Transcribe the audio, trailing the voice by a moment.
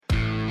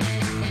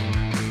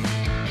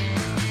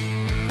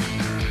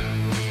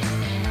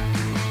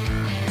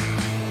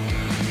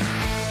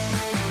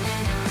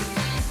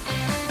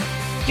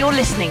You're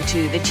listening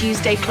to The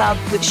Tuesday Club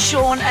with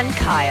Sean and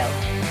Kyle.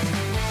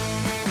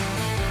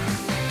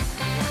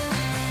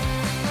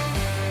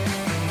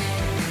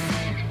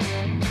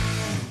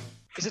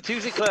 It's a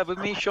Tuesday Club with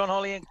me, Sean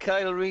Holly, and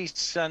Kyle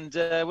Reese, and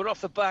we're off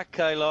the back,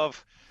 Kyle,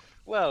 of,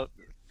 well,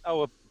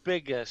 our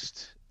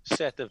biggest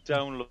set of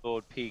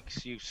download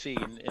peaks you've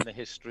seen in the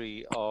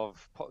history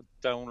of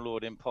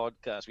downloading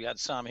podcasts. We had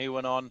Sam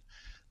Hewen on,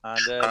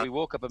 and we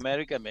woke up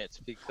America, mate,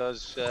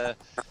 because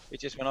it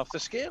just went off the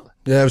scale.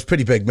 Yeah, it was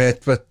pretty big, mate,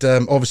 but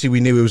obviously we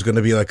knew it was going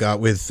to be like that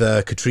with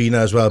Katrina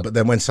as well, but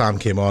then when Sam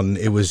came on,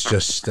 it was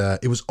just,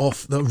 it was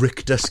off the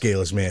Richter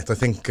scales, mate. I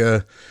think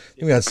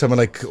we had something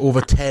like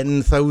over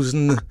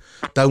 10,000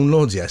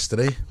 downloads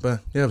yesterday, but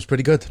yeah, it was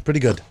pretty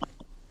good.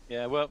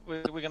 Yeah, well,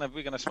 we're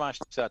gonna smash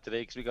that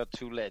today because we got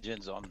two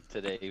legends on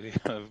today. We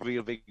have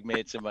real big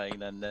mates of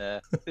mine, and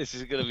this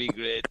is gonna be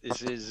great.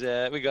 This is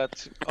we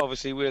got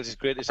obviously Wales'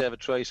 greatest ever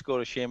try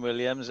scorer Shane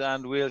Williams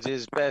and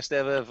Wales' best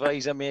ever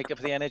visor maker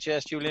for the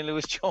NHS Julian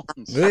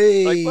Lewis-Jones.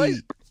 Hey, Right,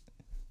 boys?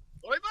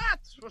 Oi, Matt,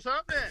 what's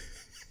happening?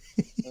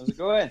 How's it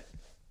going?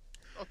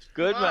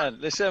 Good,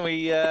 man. Listen,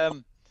 we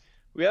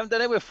haven't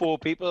done it with four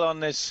people on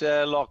this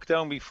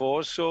lockdown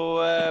before,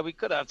 so we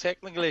could have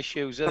technical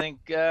issues. I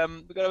think we've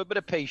got to have a bit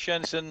of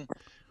patience, and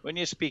when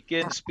you're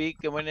speaking, speak,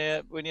 and when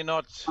you're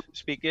not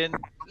speaking,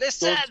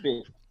 listen. Don't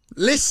speak.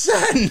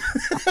 listen!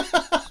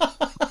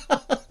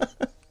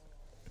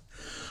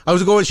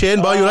 How's it going,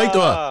 Shane? Boy, you right,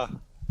 though?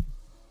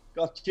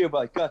 Got you,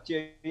 boy. Got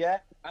you. Yeah,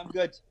 I'm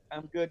good,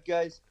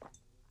 guys.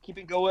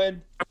 Keeping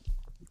going.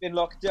 Keeping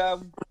locked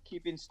down.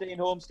 Staying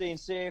home, staying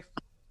safe.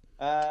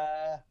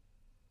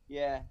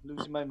 Yeah,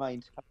 losing my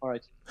mind. All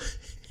right.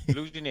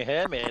 Losing your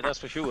hair, mate, that's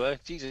for sure.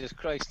 Jesus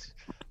Christ.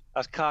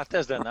 That's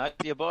Carter's done that,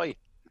 your boy.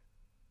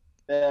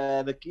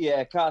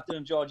 Carter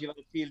and George have had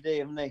a field day,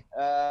 haven't they?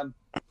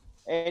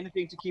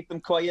 Anything to keep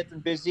them quiet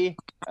and busy.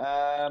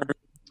 Yeah,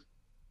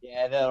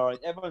 they're all right.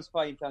 Everyone's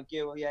fine, thank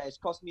you. Yeah, it's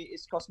cost me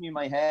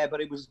my hair,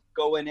 but it was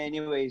going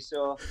anyway,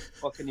 so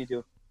what can you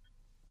do?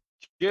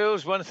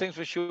 Jules, one thing's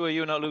for sure,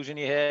 you're not losing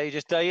your hair, you're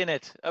just dying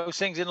it. How's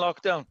things in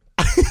lockdown?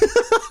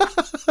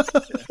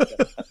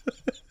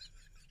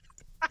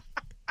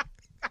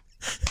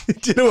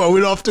 Do you know what?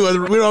 We're off to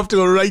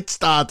a right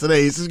start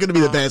today. This is going to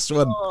be the best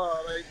one.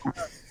 Oh,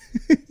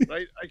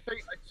 right, I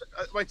think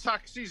my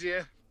taxi's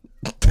here.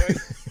 Right.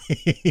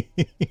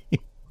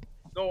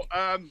 No,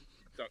 I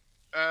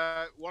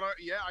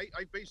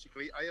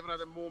basically haven't had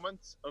a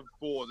moment of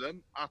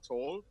boredom at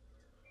all.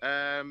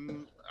 I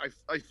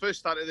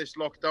first started this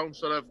lockdown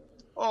sort of,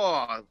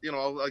 I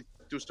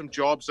do some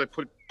jobs. I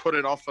put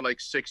it off for like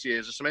 6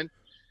 years or something,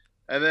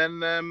 and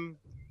then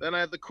I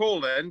had the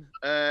call from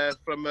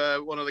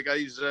one of the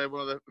guys,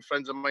 one of the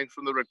friends of mine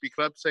from the rugby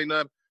club, saying,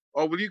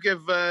 will you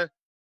give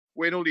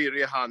Wayne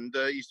O'Leary a hand?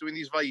 He's doing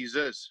these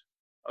visors.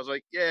 I was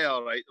like, yeah,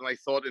 all right. And I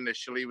thought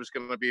initially it was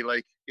going to be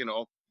like,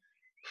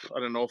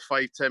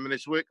 5-10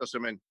 minutes work or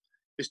something.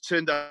 It's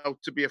turned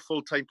out to be a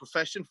full-time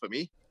profession for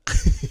me.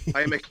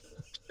 I'm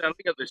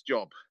excelling at this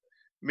job,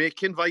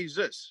 making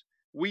visors.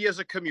 We as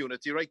a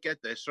community, right,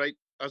 get this, right?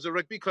 As a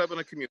rugby club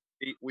and a community,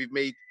 we've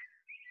made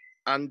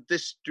and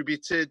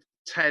distributed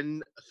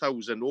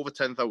over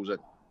 10,000.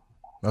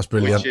 That's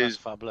brilliant. Which is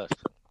fabulous.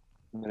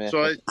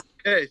 So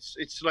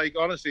it's like,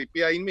 honestly,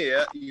 behind me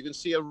here, you can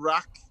see a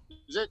rack.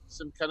 Is it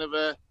some kind of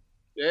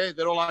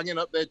they're all hanging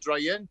up there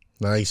drying.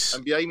 Nice.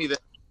 And behind me there,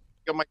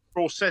 I've got my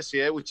process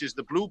here, which is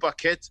the blue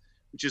bucket,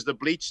 which is the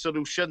bleach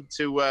solution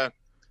to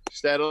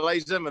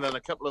sterilize them, and then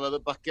a couple of other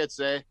buckets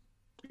there.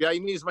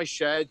 Behind me is my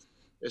shed.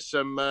 There's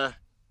some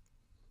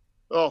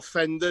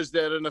fenders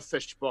there in a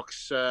fish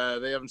box.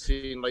 They haven't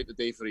seen light of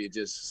day for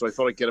ages, so I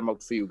thought I'd get them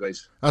out for you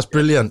guys. That's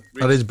brilliant.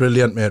 That is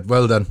brilliant, mate.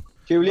 Well done.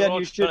 Julian,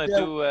 you should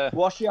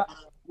wash your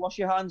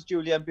hands,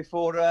 Julian,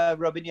 before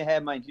rubbing your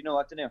hair, mind. You know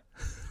what, don't you?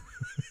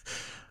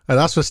 And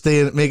that's for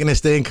making it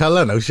stay in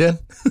colour now, Shane.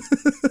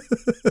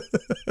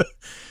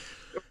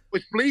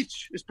 It's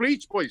bleach. It's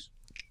bleach, boys.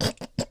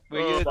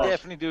 Well, you're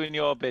definitely doing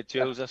your bit,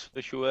 Jules, that's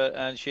for sure.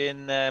 And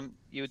Shane,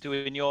 you're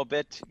doing your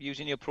bit,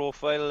 using your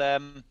profile.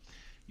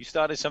 You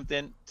started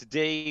something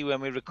today when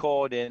we're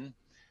recording.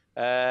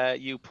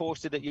 You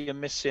posted that you're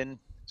missing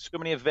so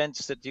many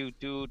events that you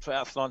do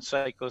triathlon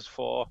cycles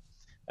for,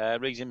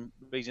 raising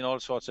all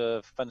sorts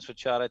of funds for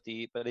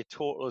charity, but it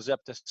totals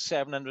up to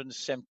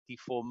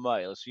 774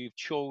 miles. So you've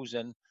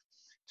chosen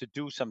to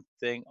do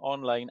something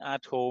online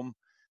at home.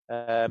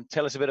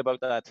 Tell us a bit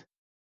about that.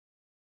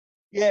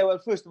 Yeah, well,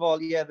 first of all,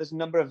 there's a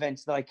number of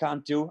events that I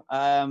can't do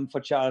for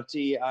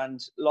charity,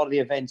 and a lot of the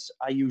events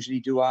I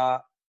usually do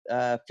are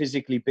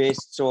physically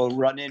based, so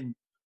running,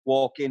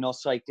 walking or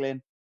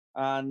cycling,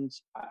 and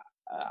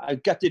I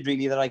gutted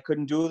really that I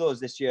couldn't do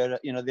those this year.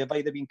 They've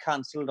either been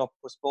cancelled or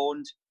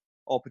postponed,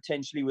 or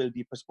potentially will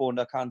be postponed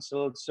or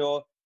cancelled.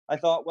 So I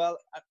thought, well,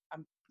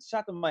 I'm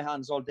sat on my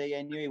hands all day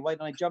anyway. Why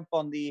don't I jump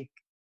on the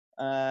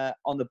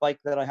bike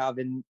that I have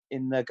in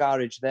the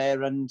garage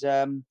there and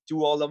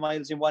do all the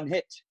miles in one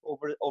hit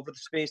over the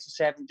space of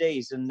 7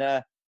 days? And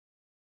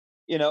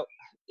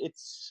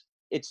it's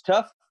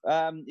tough.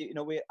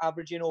 We're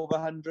averaging over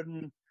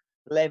 100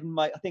 I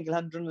think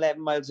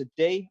 111 miles a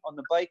day on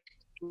the bike,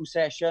 2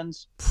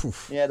 sessions.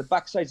 Oof. Yeah, the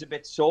backside's a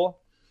bit sore,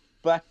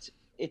 but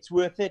it's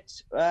worth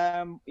it.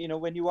 You know,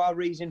 when you are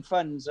raising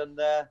funds and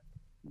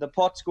the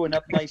pot's going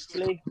up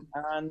nicely,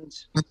 and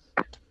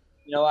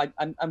you know,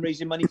 I'm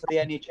raising money for the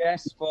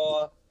NHS,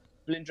 for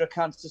Blyndra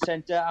Cancer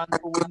Centre, and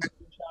for Women's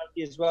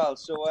Charity as well.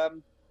 So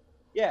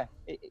yeah,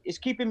 it's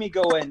keeping me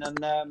going,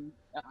 and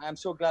I'm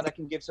so glad I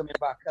can give something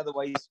back.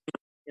 Otherwise,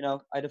 you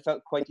know, I'd have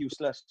felt quite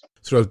useless.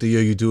 Throughout the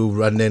year, you do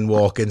running,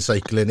 walking,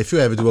 cycling. If you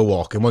ever do a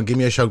walking one, give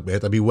me a shout,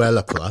 mate. I'd be well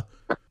up for that.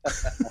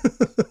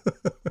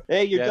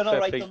 Hey, you've done all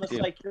right on the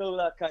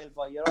cycle, Kyle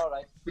boy. You're all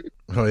right.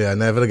 Oh yeah,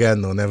 never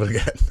again though, never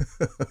again.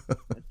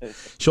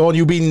 Sean,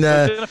 you've been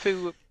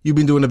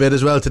doing a bit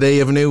as well today,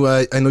 haven't you?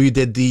 I know you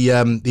did the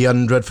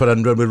 100 for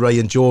 100 with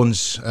Ryan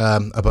Jones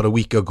about a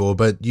week ago,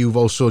 but you've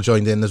also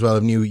joined in as well,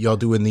 haven't you? You're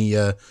doing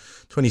the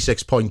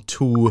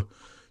 26.2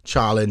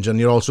 challenge, and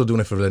you're also doing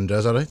it for Blyndra,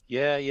 is that right?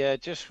 Yeah,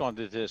 just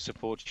wanted to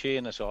support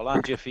Shane, that's all.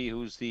 And Jiffy,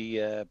 who's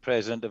the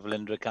president of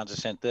Blyndra Cancer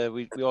Centre.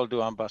 We all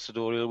do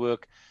ambassadorial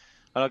work.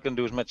 I'm not going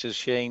to do as much as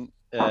Shane.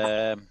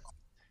 I'm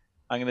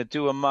going to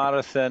do a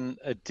marathon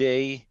a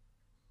day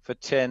for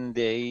 10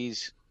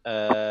 days.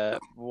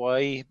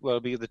 Why? Well,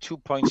 because the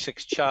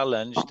 2.6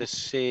 challenge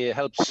to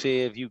help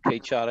save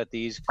UK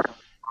charities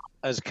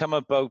has come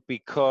about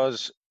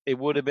because it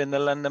would have been the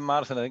London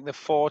Marathon. I think the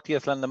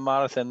 40th London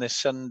Marathon this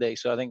Sunday.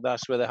 So I think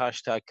that's where the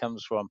hashtag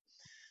comes from.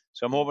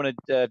 So I'm hoping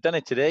I've done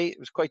it today. It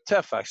was quite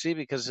tough, actually,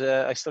 because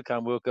I still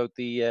can't work out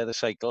the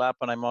cycle app,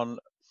 and I'm on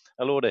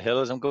a load of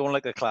hills. I'm going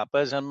like the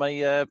clappers, and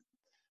my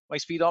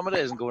speedometer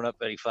isn't going up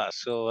very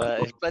fast. So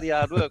it's bloody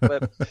hard work,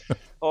 but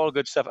all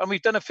good stuff. And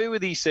we've done a few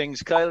of these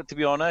things, Kyle, to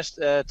be honest,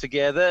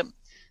 together.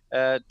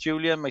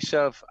 Julian,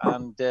 myself,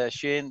 and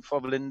Shane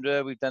for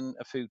Blyndra. We've done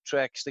a few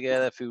treks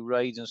together, a few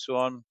rides and so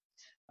on.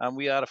 And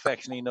we are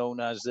affectionately known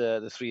as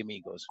the Three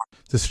Amigos.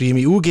 The Three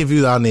Amigos. Who gave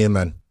you that name,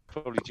 then?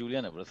 Probably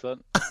Julian, I would have thought.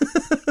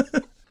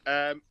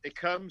 It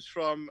comes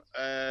from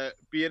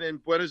being in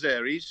Buenos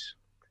Aires,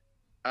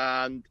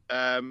 and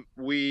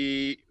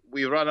we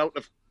ran out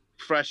of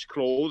fresh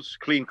clothes,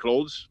 clean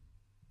clothes,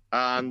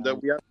 and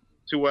we went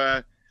to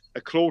a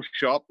clothes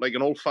shop, like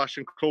an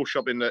old-fashioned clothes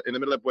shop in the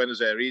middle of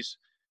Buenos Aires,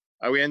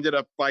 and we ended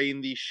up buying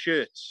these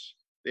shirts.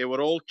 They were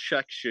all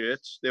check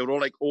shirts. They were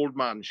all like old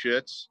man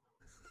shirts.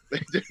 They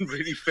didn't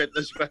really fit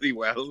us very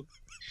well,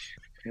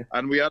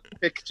 and we had a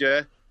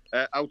picture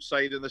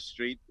outside in the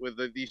street with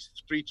these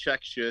 3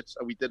 check shirts,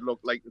 and we did look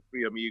like the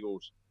Three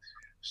Amigos.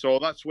 So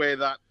that's where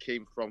that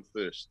came from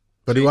first.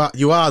 But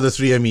you are the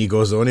Three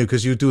Amigos, though,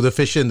 because you do the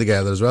fishing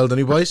together as well, don't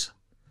you, boys?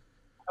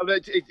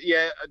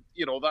 Yeah,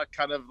 you know, that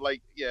kind of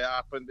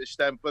happened this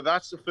time. But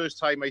that's the first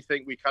time I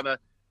think we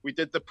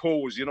did the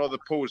pose, you know, the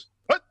pose.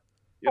 What?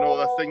 You know,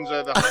 the things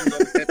are the hands on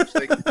the hips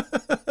thing.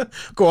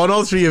 Go on,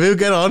 all 3 of you,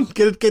 get on,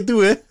 get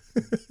do it.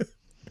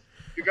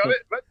 You got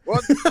it?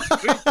 1, 2,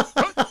 3.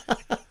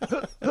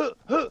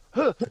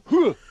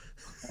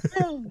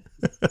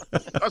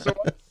 That's the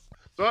one.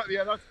 So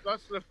yeah,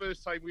 that's the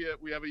first time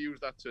we ever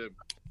used that term.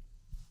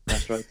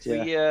 That's right.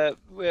 Yeah.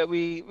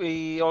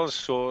 We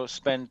also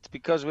spent,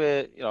 because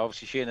we're, you know,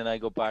 obviously Shane and I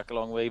go back a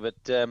long way, but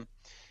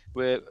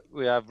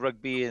we have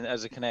rugby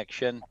as a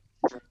connection.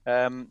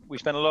 We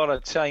spend a lot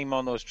of time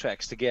on those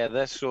treks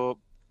together. So,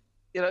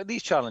 you know,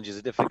 these challenges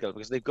are difficult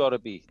because they've got to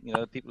be. You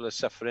know, the people are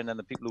suffering and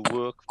the people who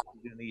work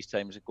during these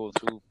times go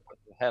through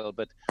hell.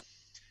 But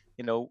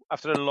you know,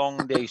 after a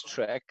long day's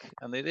trek,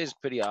 and it is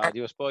pretty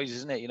arduous, boys,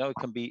 isn't it? You know, it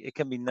can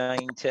be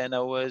 9-10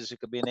 hours. It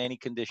could be in any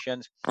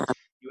conditions.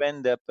 You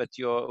end up at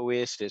your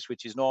oasis,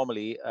 which is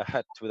normally a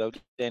hut without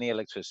any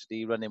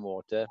electricity, running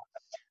water,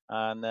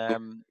 and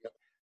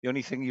the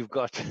only thing you've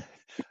got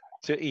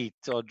to eat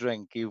or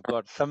drink, you've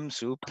got thumb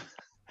soup,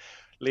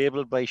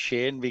 labelled by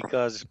Shane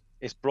because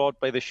it's brought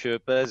by the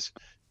Sherpas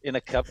in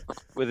a cup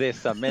with their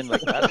thumb in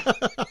like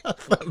that.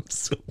 Thumb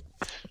soup.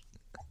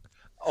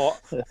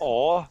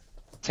 Or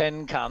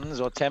 10 cans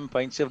or 10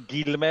 pints of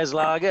Quilmes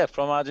lager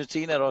from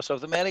Argentina or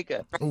South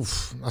America.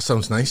 Oof, that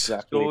sounds nice.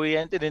 Exactly. So we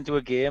entered into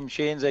a game.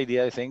 Shane's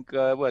idea, I think.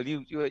 Well,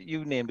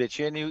 you named it,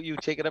 Shane. You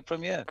take it up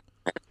from here.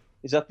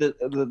 Is that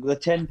the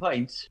 10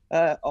 pints?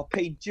 Or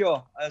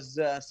Paintio, as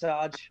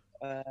Sarge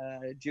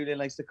Julian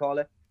likes to call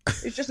it.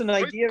 It's just an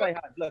idea I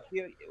had. Look,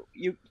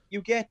 you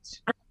get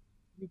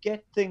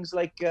things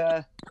like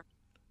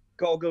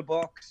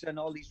Gogglebox and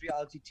all these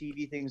reality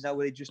TV things now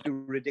where they just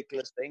do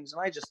ridiculous things.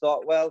 And I just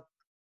thought, well,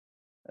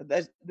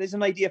 there's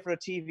an idea for a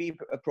TV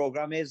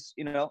program is,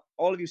 you know,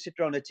 all of you sit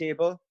around a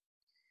table,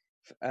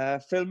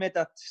 film it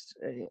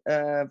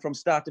from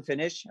start to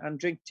finish and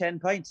drink 10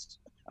 pints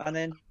and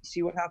then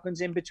see what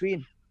happens in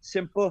between.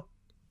 Simple,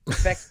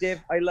 effective.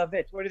 I love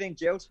it. What do you think,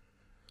 Jules?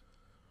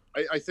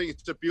 I think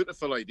it's a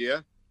beautiful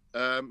idea.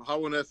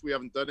 How on earth we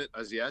haven't done it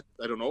as yet,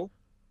 I don't know.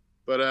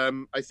 But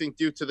I think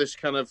due to this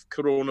kind of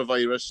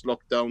coronavirus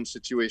lockdown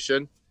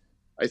situation,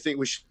 I think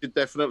we should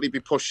definitely be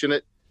pushing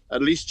it,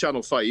 at least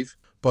Channel 5.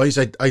 Boys,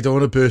 I don't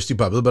want to burst your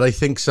bubble, but I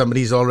think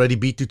somebody's already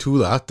beat you to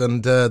that,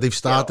 and they've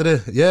started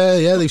it.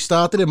 Yeah, they've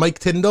started it. Mike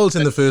Tyndall's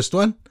in the first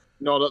one.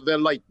 No, they're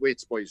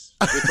lightweights, boys.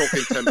 We're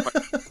talking 10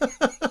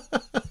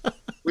 pints.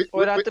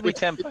 It had to be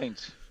 10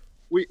 pints.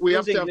 We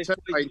have to have 10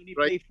 pints,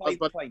 right? But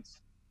 5 pints.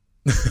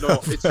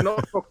 No, it's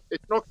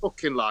not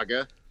cooking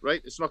lager,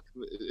 right? It's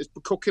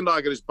cooking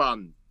lager is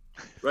banned,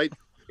 right?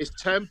 It's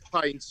 10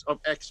 pints of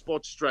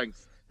export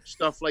strength.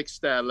 Stuff like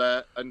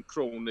Stella and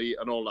Crony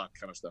and all that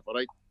kind of stuff, all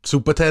right?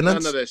 Super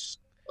Tenants? None of this.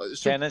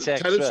 Tenants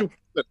extra.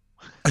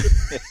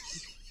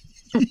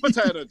 Super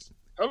Tenants.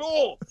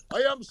 Hello, I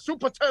am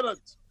Super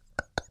Tenant.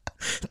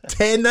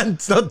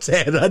 Tenants, not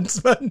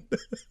Tenants, man.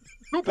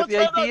 But the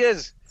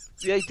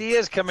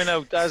ideas coming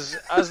out as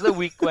the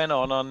week went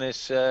on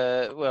this,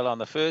 on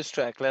the first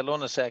track, let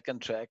alone the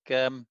second track,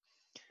 the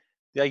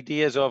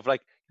ideas of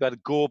like, you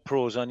had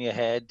GoPros on your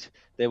head,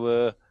 there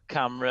were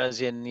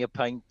cameras in your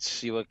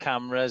pints, you were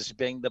cameras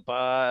being the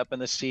bar up in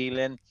the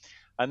ceiling,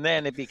 and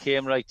then it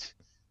became, right,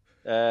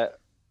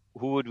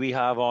 who would we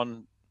have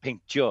on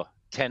Pink Joe?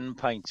 10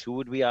 pints. Who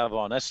would we have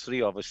on? Us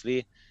three,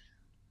 obviously.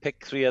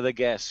 Pick 3 other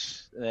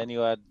guests. And then you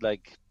had,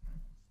 like,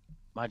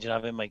 imagine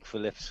having Mike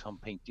Phillips on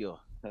Pink Joe.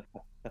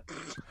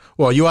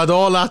 Well, you had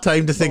all that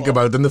time to think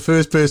about, and the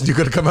first person you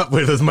could have come up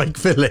with was Mike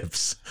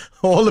Phillips.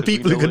 All the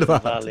people you could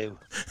have had.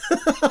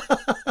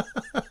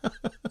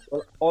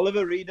 Well,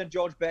 Oliver Reed and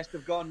George Best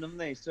have gone, haven't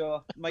they?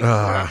 So Mike's the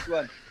last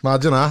one.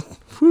 Imagine that.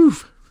 Whew.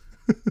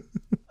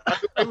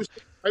 I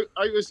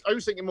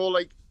was thinking more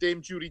like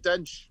Dame Judi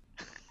Dench.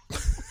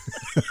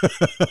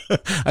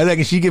 I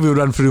reckon she'd give you a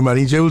run through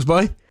money, Jules,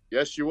 boy.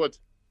 Yes, you would.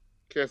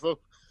 Careful.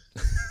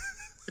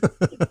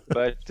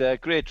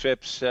 But great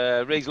trips,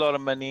 raise a lot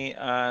of money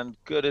and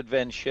good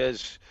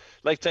adventures,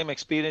 lifetime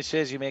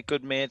experiences. You make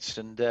good mates,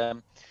 and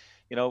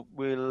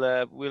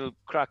we'll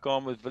crack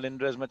on with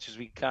Velindre as much as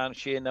we can.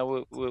 Shane,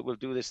 now we'll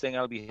do this thing.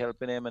 I'll be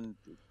helping him, and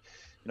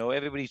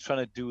everybody's trying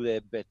to do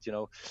their bit.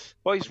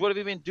 Boys, what have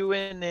you been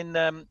doing in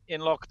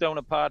lockdown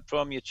apart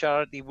from your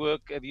charity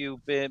work? Have you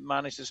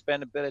managed to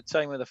spend a bit of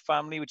time with the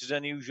family, which is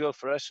unusual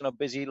for us in our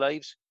busy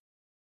lives?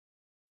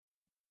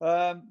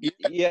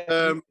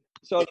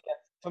 So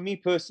for me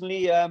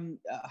personally,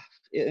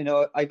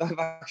 I've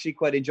actually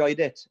quite enjoyed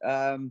it.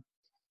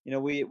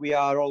 We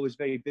are always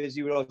very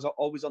busy. We're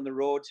always on the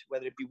road,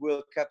 whether it be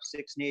World Cup,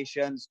 Six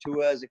Nations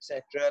tours,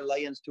 etc.,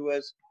 Lions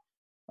tours.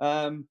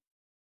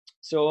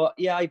 So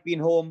yeah, I've been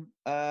home,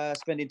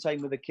 spending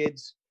time with the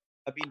kids.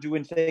 I've been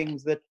doing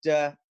things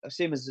that,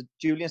 same as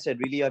Julian said,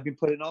 really, I've been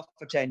putting off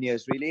for 10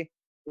 years, really,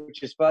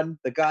 which is fun.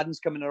 The garden's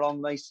coming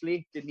along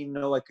nicely. Didn't even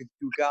know I could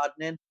do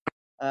gardening.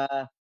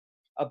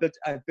 I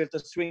built a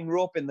swing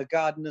rope in the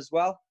garden as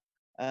well,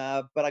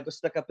 but I got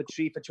stuck up a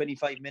tree for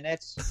 25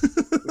 minutes,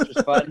 which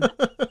was fun.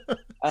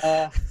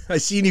 I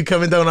seen you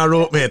coming down our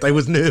rope, mate. I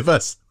was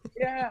nervous.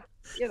 Yeah,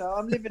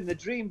 I'm living the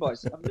dream,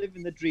 boys. I'm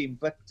living the dream,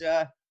 but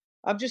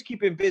I'm just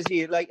keeping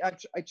busy. Like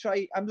I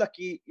try. I'm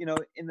lucky,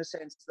 in the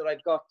sense that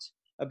I've got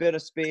a bit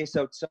of space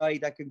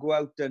outside. I can go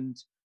out and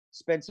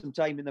spend some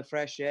time in the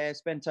fresh air,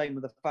 spend time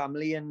with the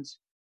family, and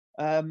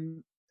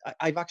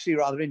I've actually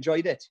rather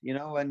enjoyed it,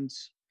 and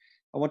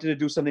I wanted to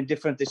do something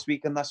different this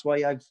week, and that's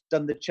why I've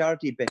done the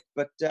charity bit.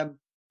 But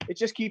it's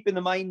just keeping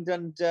the mind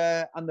and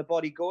the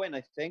body going,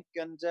 I think,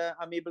 and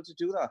I'm able to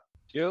do that.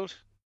 Jules?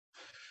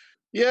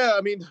 Yeah,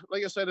 I mean,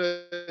 like I said,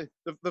 the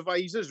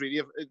visors,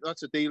 really,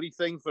 that's a daily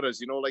thing for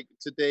us. Like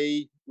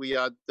today we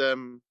had,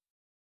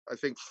 I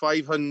think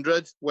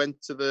 500 went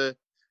to the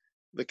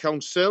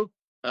council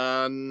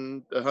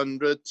and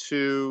 100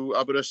 to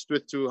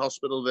Aberystwyth to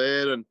hospital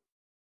there. And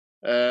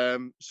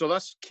so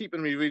that's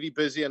keeping me really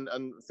busy, and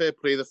fair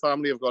play, the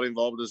family have got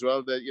involved as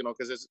well,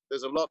 because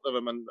there's a lot of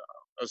them, and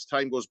as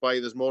time goes by,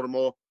 there's more and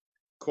more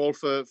call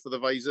for the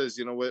visors,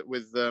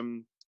 with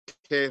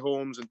care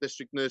homes and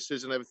district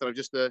nurses and everything. I'm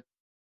just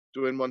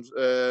doing one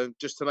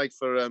just tonight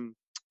for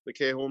the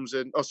care homes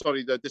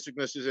the district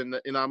nurses in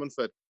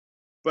Ammanford.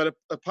 But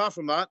apart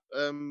from that,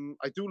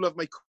 I do love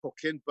my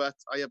cooking, but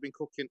I have been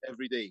cooking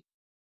every day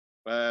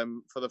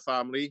for the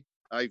family.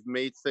 I've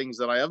made things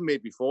that I haven't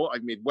made before.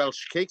 I've made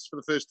Welsh cakes for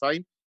the first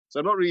time. So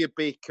I'm not really a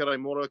baker. I'm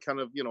more a kind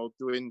of,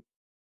 doing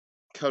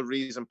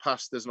curries and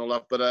pastas and all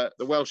that. But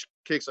the Welsh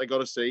cakes, I got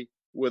to say,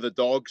 were the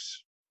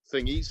dogs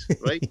thingies,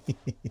 right?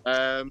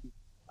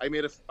 I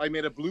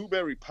made a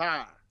blueberry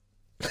pie.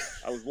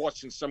 I was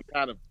watching some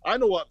kind of... I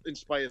know what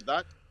inspired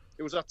that.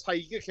 It was a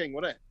Tiger King,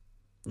 wasn't it?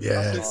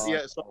 Yes.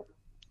 Yeah. So,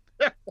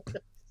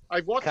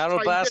 I've watched Carol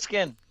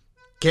Baskin.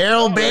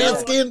 Carol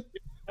Baskin.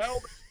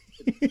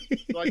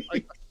 So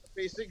I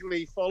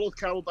basically followed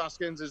Carol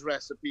Baskin's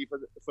recipe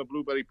for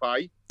blueberry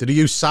pie. Did you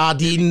use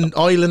sardine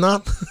oil in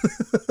that?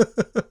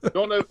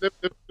 No, there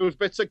was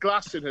bits of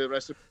glass in her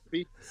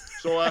recipe.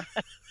 So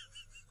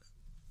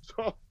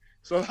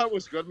that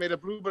was good. Made a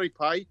blueberry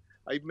pie.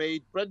 I've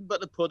made bread and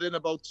butter pudding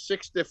about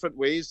 6 different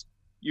ways,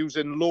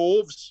 using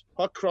loaves,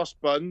 hot cross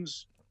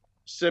buns,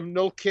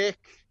 simnel cake,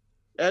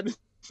 and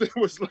there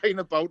was lying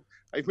about.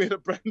 I made a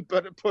bread and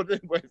butter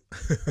pudding with.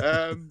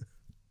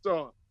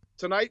 So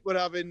tonight we're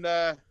having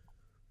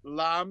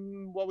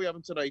lamb. What are we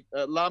having tonight?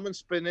 Lamb and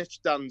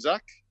spinach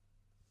danzak.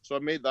 So I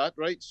made that,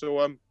 right?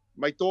 So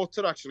my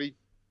daughter, actually,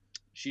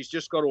 she's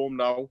just got home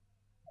now.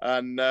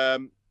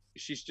 and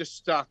she's just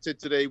started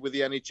today with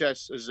the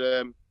NHS as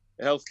a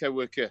healthcare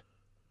worker.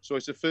 So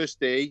it's the first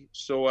day.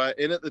 So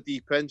in at the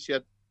deep end, she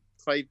had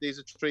 5 days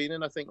of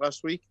training, I think,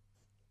 last week.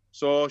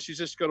 So she's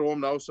just got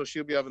home now, so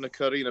she'll be having a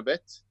curry in a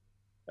bit.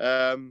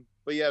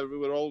 But yeah, we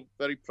were all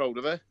very proud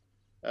of her.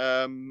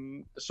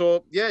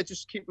 So yeah,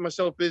 just keeping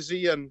myself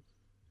busy, and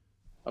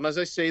as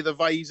I say, the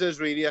visors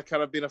really are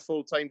kind of been a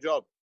full-time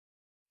job.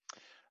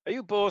 Are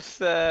you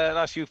both, I'll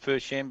ask you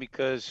first, Shane,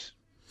 because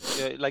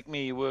like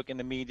me, you work in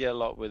the media a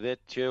lot with it.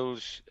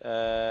 Jules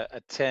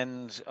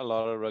attends a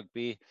lot of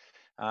rugby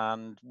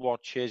and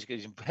watches,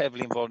 because he's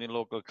heavily involved in your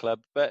local club,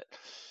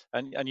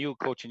 and you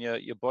coaching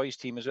your boys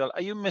team as well.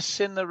 Are you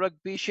missing the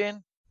rugby,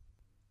 Shane?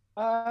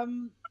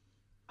 No,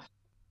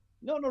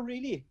 not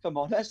really, if I'm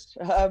honest.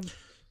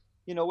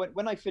 You know,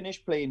 when I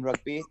finished playing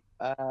rugby,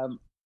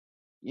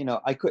 you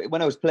know,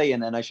 when I was playing,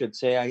 then I should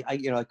say,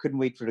 I couldn't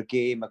wait for a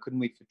game. I couldn't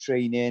wait for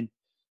training.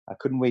 I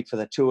couldn't wait for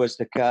the tours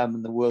to come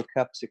and the World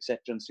Cups, etc.,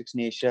 and Six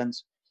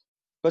Nations.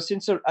 But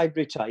since I've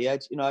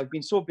retired, you know, I've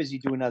been so busy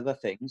doing other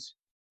things.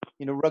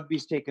 You know,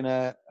 rugby's taken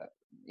a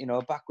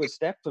backward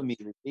step for me,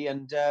 really.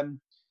 And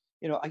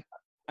you know,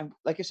 I'm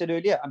like I said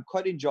earlier, I'm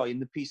quite enjoying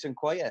the peace and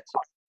quiet.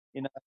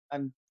 You know,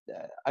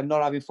 I'm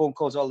not having phone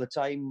calls all the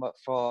time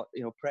for,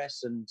 you know,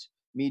 press and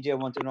media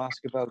wanting to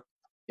ask about,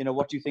 you know,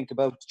 what do you think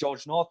about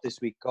George North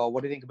this week, or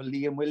what do you think about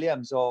Liam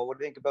Williams, or what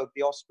do you think about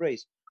the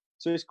Ospreys?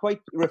 So it's quite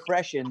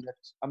refreshing that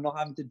I'm not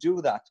having to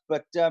do that.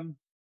 But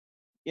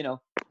you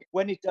know,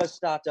 when it does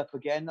start up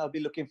again, I'll be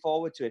looking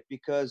forward to it,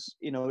 because,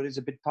 you know, it is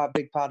a big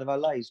part of our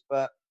lives.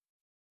 But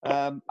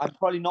I'm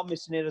probably not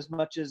missing it as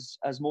much as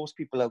most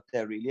people out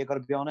there, really. I got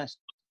to be honest.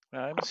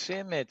 I'm the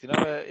same, mate. You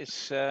know,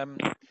 it's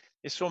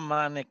so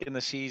manic in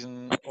the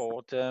season,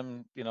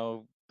 autumn, you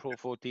know, Pro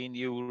 14,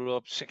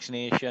 Europe, Six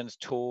Nations,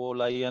 Tour,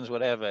 Lions,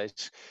 whatever.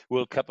 It's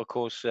World Cup, of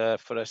course,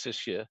 for us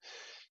this year.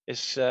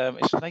 It's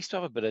nice to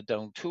have a bit of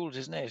down tools,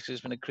 isn't it? 'Cause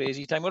it's been a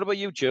crazy time. What about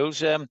you,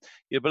 Jules? You're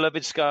a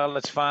beloved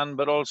Scarlets fan,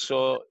 but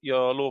also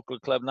your local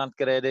club, Nant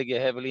Garedig, you're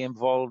heavily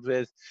involved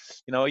with.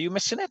 You know, are you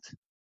missing it?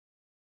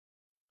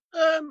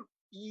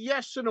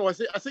 Yes and no. I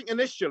think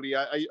initially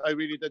I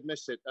really did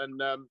miss it,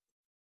 and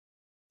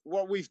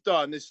what we've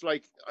done is,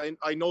 like,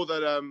 I know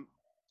that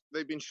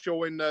they've been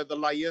showing the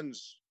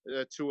Lions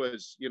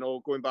tours, you know,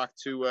 going back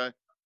to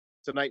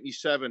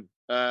 '97.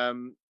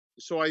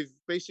 So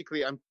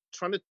I'm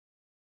trying to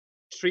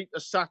treat a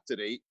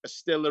Saturday as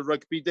still a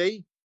rugby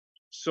day.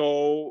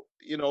 So,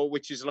 you know,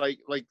 which is like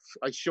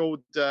I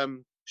showed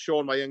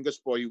Sean, my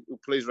youngest boy who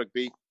plays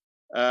rugby,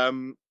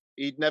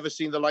 he'd never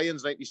seen the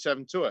Lions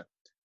 '97 tour.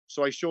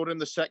 So I showed him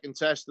the second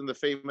test and the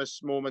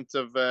famous moment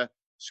of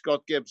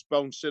Scott Gibbs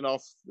bouncing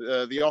off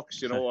the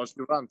Ox, you know, as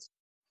Durant.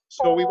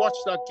 So we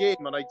watched that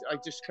game, and I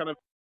just kind of,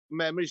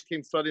 memories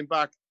came flooding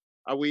back.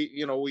 And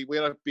we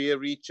were at Beer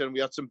Reach, and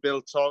we had some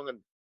biltong, and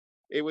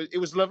it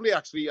was lovely,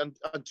 actually, and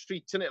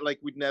treating it like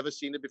we'd never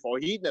seen it before.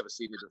 He'd never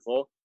seen it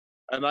before,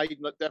 and I'd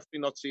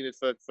definitely not seen it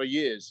for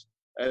years.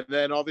 And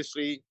then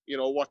obviously, you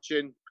know,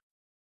 watching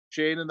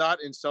Shane and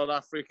that in South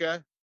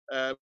Africa,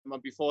 and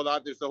before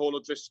that, there's the whole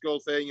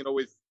O'Driscoll thing, you know,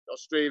 with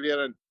Australia.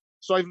 And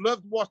so I've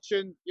loved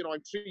watching, you know,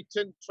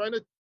 trying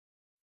to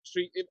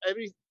treat it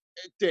every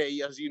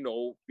day, as you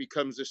know,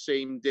 becomes the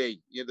same day.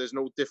 You know, there's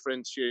no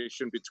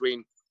differentiation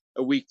between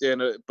a weekday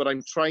but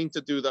I'm trying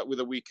to do that with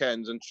the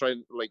weekends, and try,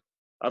 like,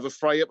 have a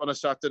fry up on a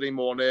Saturday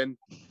morning,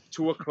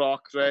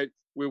 2:00, right?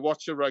 We'll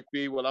watch a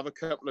rugby, we'll have a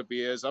couple of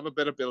beers, have a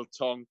bit of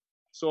biltong.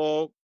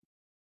 So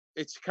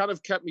it's kind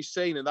of kept me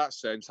sane in that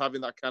sense,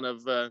 having that kind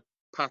of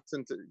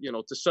pattern, you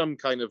know, to some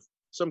kind of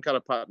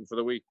pattern for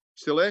the week.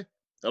 Still there?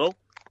 Hello?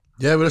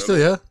 Yeah, we're still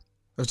here.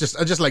 I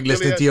just like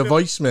listening to your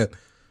voice, mate.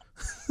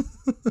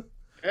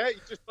 Yeah,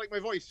 you just like my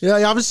voice. Yeah, I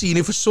haven't seen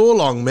you for so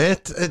long,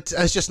 mate.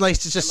 It's just nice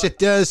to just sit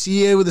there,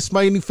 see you with a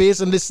smiling face,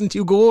 and listen to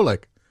you go,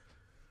 like.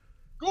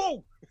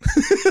 Go!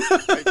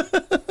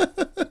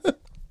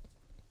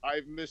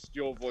 I've missed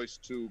your voice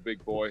too,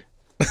 big boy.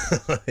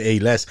 Hey,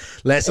 less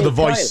of the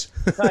voice.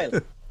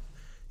 Kyle.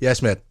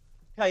 Yes, mate.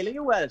 Kyle, are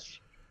you Welsh?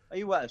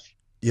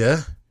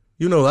 Yeah,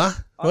 you know that.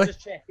 I'm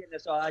just checking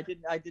this. I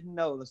didn't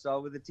know this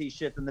all with the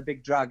t-shirt and the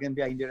big dragon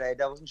behind your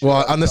head. I wasn't sure.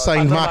 Well, and the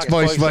signed Max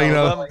Boyce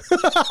vinyl.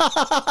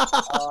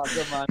 Oh,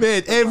 good man.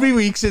 Mate, every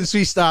week since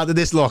we started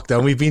this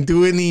lockdown, we've been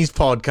doing these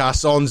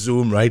podcasts on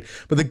Zoom, right?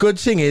 But the good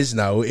thing is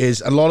now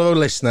is a lot of our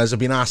listeners have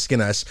been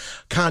asking us,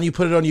 can you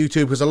put it on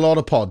YouTube? Because a lot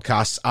of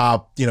podcasts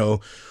are, you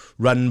know,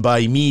 run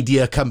by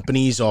media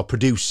companies or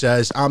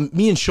producers.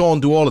 Me and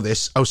Sean do all of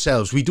this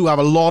ourselves. We do have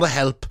a lot of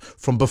help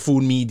from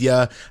Buffoon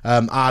Media.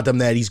 Adam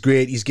there, he's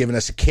great. He's given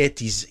us a kit.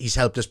 He's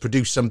helped us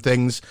produce some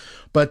things.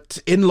 But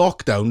in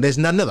lockdown, there's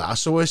none of that.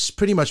 So it's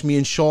pretty much me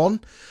and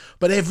Sean.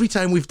 But every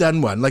time we've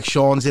done one, like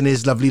Sean's in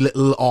his lovely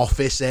little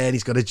office there, and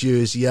he's got a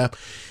jersey up.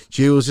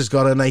 Jules has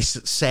got a nice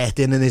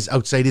setting in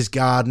outside his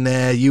garden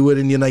there. You were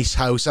in your nice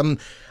house. And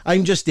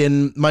I'm just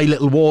in my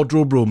little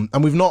wardrobe room.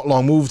 And we've not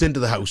long moved into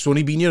the house.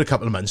 Only been here a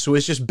couple of months. So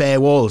it's just bare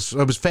walls.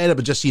 I was fed up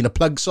of just seeing a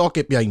plug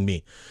socket behind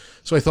me.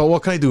 So I thought,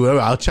 what can I do?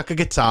 I'll chuck a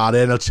guitar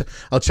in.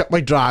 I'll chuck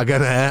my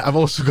Dragon Air. I've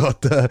also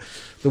got an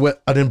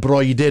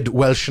embroidered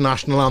Welsh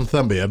national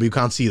anthem here, but you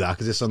can't see that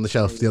because it's on the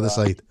shelf the other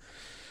side.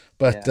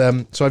 But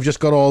so I've just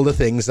got all the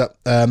things that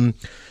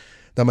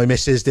my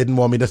missus didn't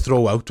want me to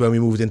throw out when we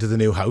moved into the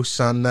new house,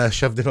 and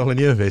shoved it all in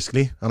here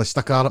basically, and I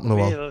stuck that up on the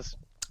wall.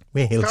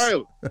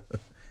 Wales.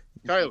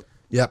 Kyle.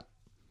 Yeah.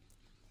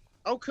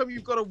 How come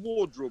you've got a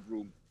wardrobe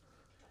room?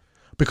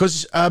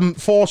 Because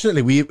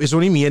fortunately, it's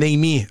only me and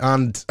Amy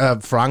and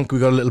Frank. We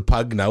got a little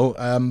pug now,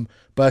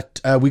 but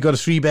we got a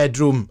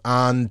 3-bedroom,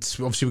 and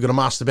obviously we got a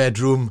master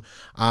bedroom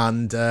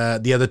and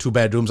the other 2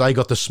 bedrooms. I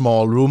got the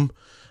small room,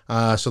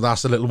 so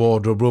that's the little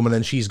wardrobe room, and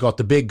then she's got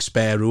the big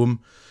spare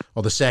room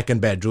or the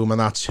 2nd bedroom, and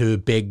that's her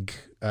big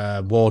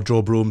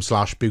wardrobe room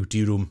 /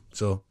 beauty room.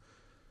 So.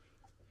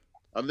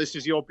 And this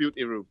is your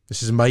beauty room.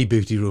 This is my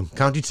beauty room.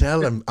 Can't you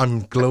tell?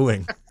 I'm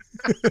glowing.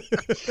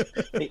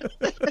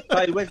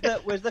 Right,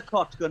 where's the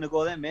cot going to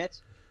go then,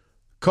 mate?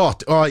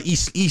 Cot? Oh,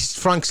 East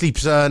Frank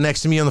sleeps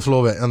next to me on the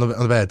floor on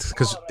the bed,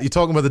 because you're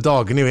talking about the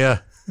dog, anyway. Yeah.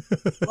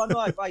 Well, no,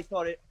 I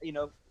thought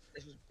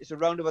it's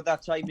around about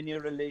that time in your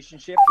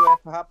relationship where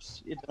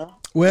perhaps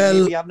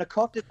maybe having a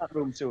cot in that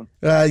room soon.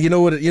 You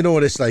know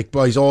what it's like,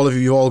 boys. All of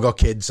you all got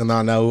kids and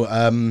that now.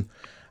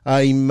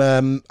 I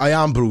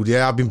am broody.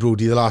 I have been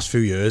broody the last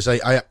few years.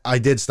 I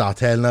did start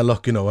telling her,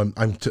 look, I'm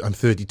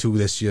 32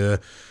 this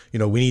year.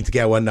 We need to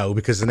get one now,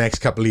 because the next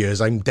couple of years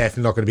I'm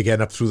definitely not going to be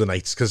getting up through the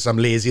nights, because I'm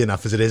lazy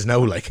enough as it is now.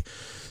 Like,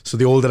 so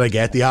the older I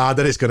get, the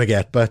harder it's going to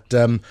get. But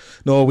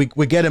no,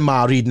 we're getting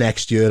married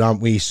next year, aren't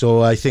we?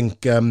 So I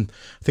think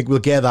we'll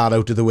get that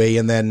out of the way,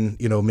 and then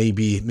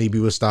maybe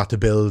we'll start to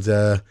build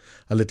a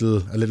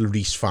little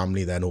Reese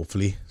family then,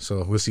 hopefully.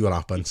 So we'll see what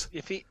happens.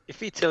 If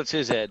he tilts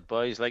his head,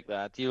 boys, like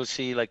that, you'll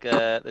see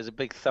there's a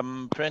big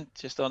thumbprint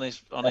just on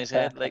his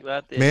head like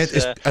that. Mate,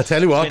 I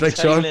tell you what, right,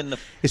 Sean,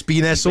 it's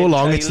been there so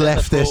long, it's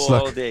left this.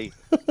 Look, there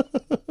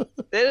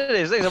it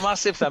is. There's a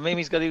massive thumb.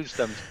 Amy's got huge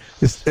thumbs.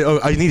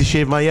 I need to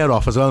shave my hair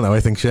off as well now, I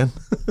think, Shane.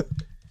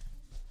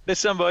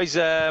 Listen, boys,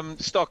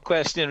 stock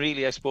question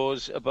really, I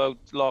suppose,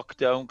 about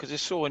lockdown, because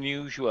it's so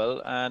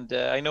unusual, and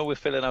I know we're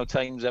filling our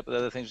times up with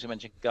other things. We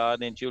mentioned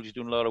gardening. Jules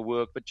doing a lot of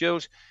work, but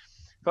Jules,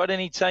 got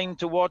any time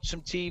to watch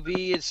some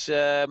TV? It's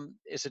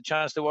a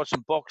chance to watch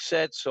some box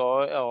sets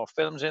or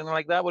films, anything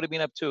like that. What have you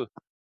been up to?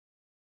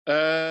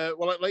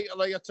 Well, like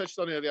I touched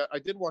on earlier, I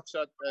did watch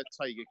that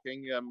Tiger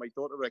King. My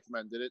daughter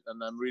recommended it,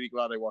 and I'm really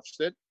glad I watched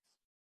it.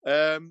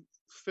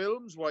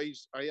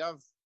 Films-wise, I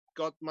have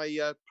got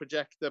my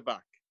projector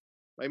back.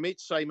 My mate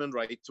Simon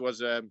Wright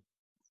was a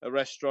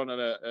restaurant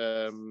and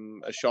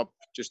a shop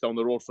just down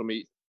the road from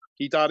me.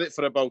 He'd had it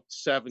for about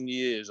 7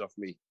 years off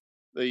me.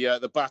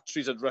 The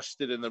batteries had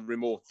rusted in the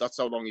remote. That's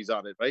how long he's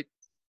had it, right?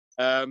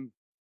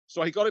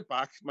 So I got it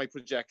back, my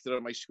projector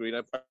and my screen.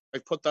 I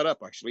put that up,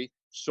 actually.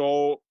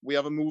 So we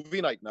have a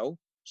movie night now.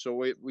 So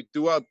we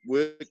do our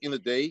work in the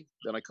day,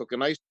 then I cook a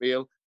nice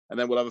meal, and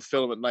then we'll have a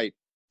film at night.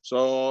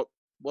 So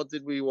what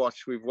did we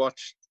watch? We've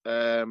watched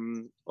a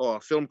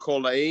film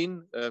called La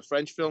Haine, a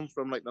French film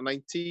from like the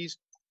 90s.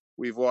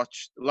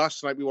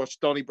 Last night we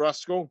watched Donnie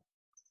Brasco.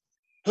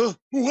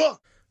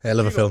 Hell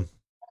of a film.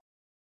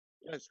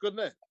 Yeah, it's good,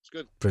 isn't it? It's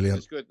good. Brilliant.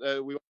 It's good.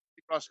 We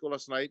watched Brasco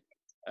last night.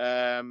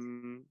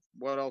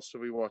 What else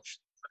have we watched?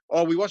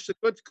 Oh, we watched a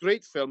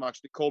great film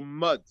actually called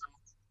Mud.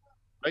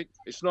 Right?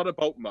 It's not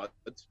about mud,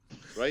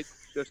 right?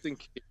 Just in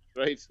case,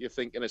 right? You're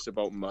thinking it's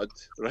about mud,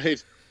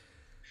 right?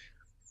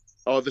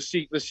 Oh, the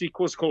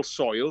sequel's called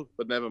Soil,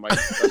 but never mind.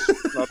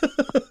 That's not,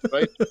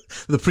 right?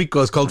 The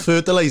prequel's called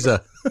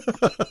Fertilizer.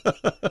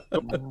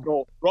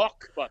 No,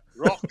 Rock.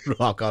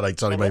 Rock, all right,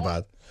 sorry, my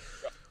bad.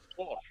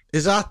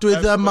 Is that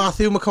with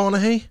Matthew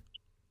McConaughey?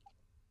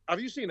 Have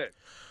you seen it?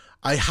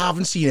 I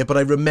haven't seen it, but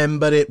I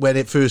remember it when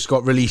it first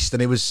got released,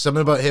 and it was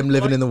something about him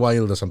living in the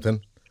wild or something.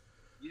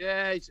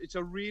 Yeah, it's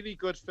a really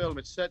good film.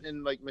 It's set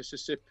in like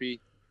Mississippi.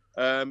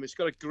 It's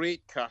got a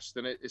great cast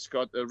in it. It's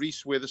got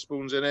Reese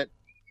Witherspoon's in it,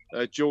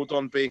 Joe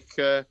Don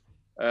Baker,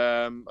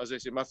 as I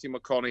said, Matthew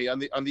McConaughey,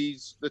 and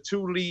the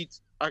two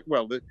leads.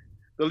 Well, the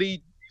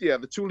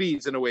two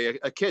leads in a way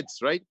are kids,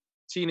 right?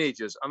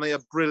 Teenagers, and they are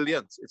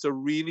brilliant. It's a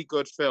really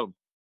good film.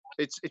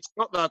 It's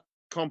not that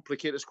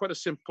complicated. It's quite a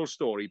simple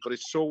story, but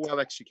it's so well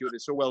executed,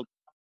 so well,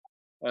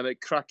 and a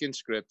cracking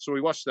script. So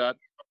we watched that.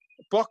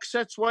 Box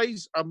sets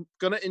wise, I'm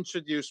gonna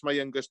introduce my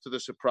youngest to The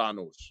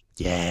Sopranos.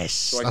 Yes,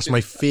 so that's my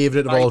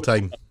favourite of all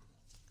time.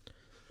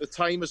 The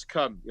time has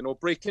come.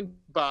 Breaking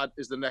Bad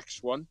is the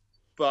next one,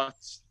 but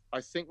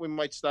I think we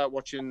might start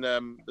watching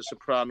The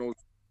Sopranos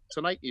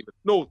tonight. Even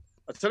no,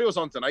 I tell you what's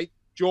on tonight.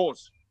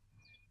 Jaws.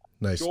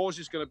 Nice. Jaws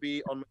is going to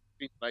be on my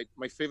screen tonight.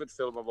 My favourite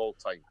film of all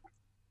time.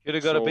 Could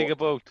have got a bigger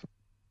boat.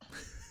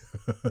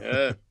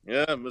 Yeah,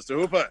 Mr.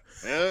 Hooper.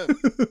 Yeah.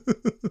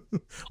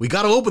 We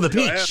got to open the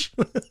peach.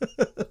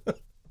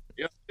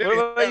 Yeah.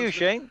 What about you,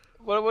 Shane?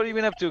 What have you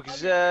been up to?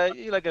 Because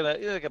you like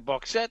a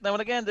box set now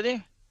and again, did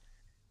you?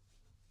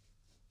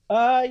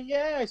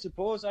 Yeah, I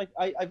suppose.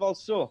 I've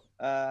also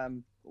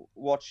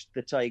watched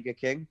The Tiger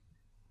King.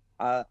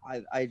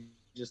 I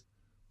just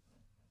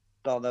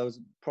that was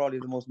probably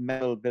the most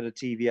memorable bit of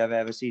TV I've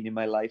ever seen in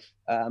my life.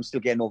 I'm still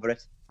getting over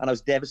it, and I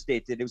was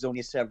devastated. It was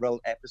only several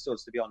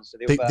episodes, to be honest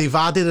with you. They've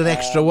added an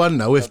extra one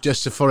now. If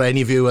just for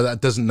any viewer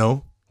that doesn't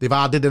know, they've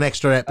added an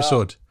extra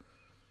episode.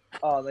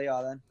 Oh, they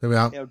are then. There we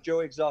are. You know, Joe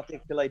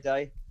Exotic till I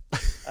die.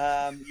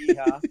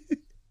 Yeehaw.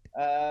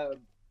 I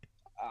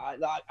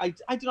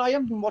don't know. I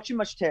haven't been watching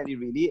much telly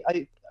really.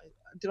 I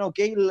don't know.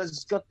 Gail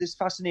has got this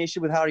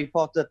fascination with Harry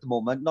Potter at the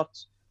moment.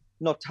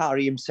 Not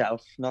Harry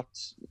himself, not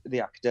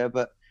the actor,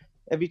 but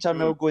every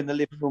time I go in the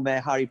living room,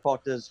 Harry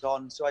Potter's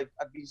on. So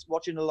I've been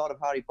watching a lot of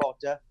Harry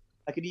Potter.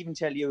 I can even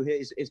tell you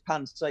his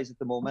pants size at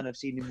the moment. I've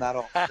seen him that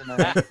often.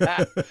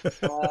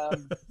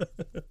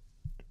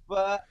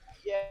 But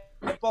yeah,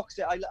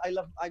 boxer. I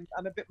love.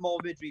 I'm a bit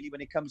morbid really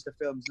when it comes to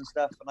films and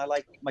stuff, and I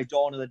like my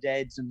Dawn of the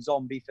Deads and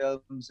zombie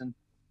films, and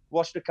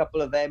watched a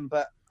couple of them.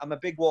 But I'm a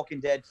big Walking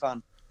Dead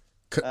fan.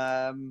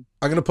 I'm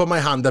going to put my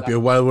hand up here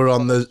while we're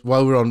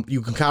on.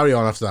 You can carry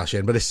on after that,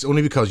 Shane, but it's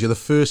only because you're the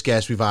first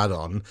guest we've had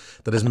on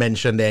that has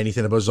mentioned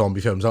anything about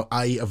zombie films.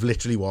 I have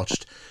literally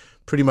watched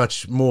pretty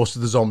much most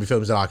of the zombie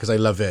films there are because I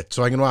love it.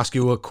 So I'm going to ask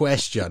you a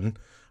question.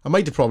 I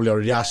might have probably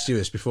already asked you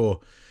this before.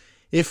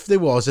 If there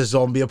was a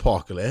zombie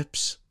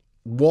apocalypse,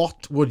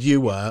 what would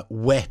your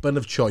weapon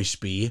of choice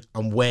be,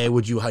 and where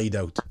would you hide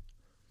out?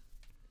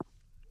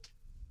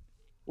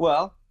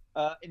 Well,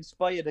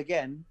 inspired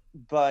again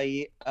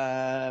by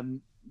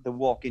The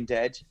Walking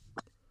Dead.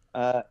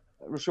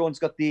 Michonne's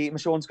got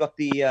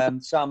the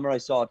samurai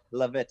sword.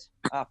 Love it,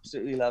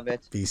 absolutely love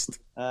it. Beast.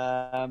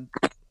 Don't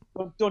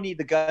need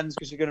the guns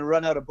because you're going to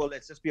run out of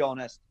bullets. Let's be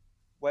honest.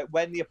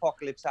 When the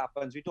apocalypse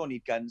happens, we don't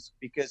need guns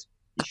because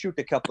you shoot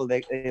a couple,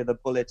 the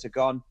bullets are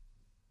gone.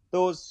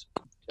 Those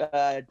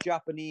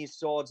Japanese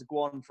swords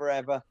go on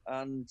forever,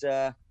 and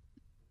get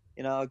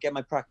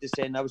my practice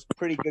in. I was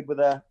pretty good with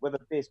a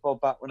baseball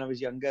bat when I was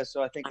younger,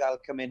 so I think that'll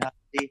come in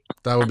handy.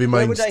 That would be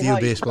mine, steel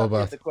baseball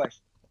bat. The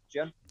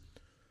question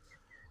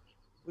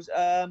was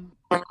I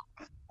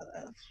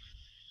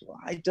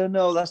don't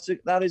know.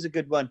 That is a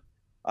good one.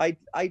 I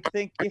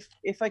think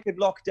if I could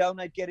lock down,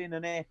 I'd get in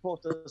an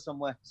airport or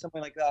something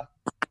like that.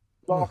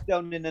 Lock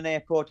down in an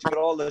airport, you got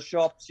all the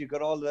shops, you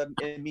got all the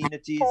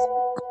amenities,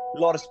 a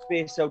lot of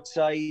space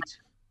outside,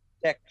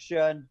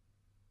 protection.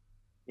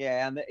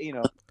 Yeah, and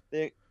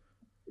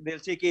they'll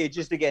take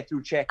ages to get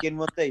through check-in,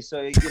 won't they? So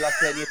you'll have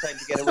plenty of time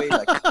to get away.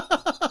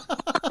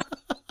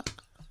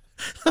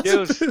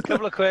 Jules, a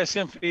couple of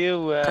questions for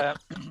you.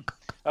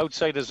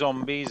 Outside of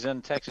zombies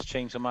and Texas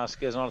Chainsaw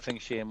Massacre and all the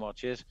things Shane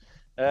watches,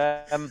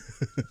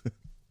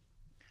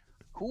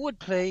 who would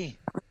play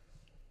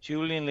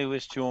Julian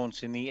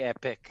Lewis-Jones in the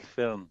epic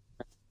film?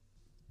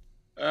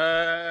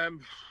 Right.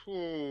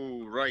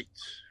 Who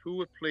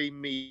would play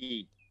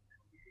me?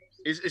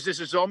 Is this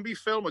a zombie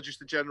film or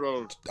just a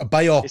general? A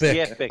biopic. It's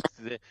the epic,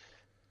 the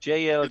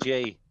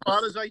JLJ. As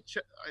far as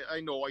I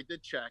know, I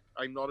did check.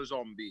 I'm not a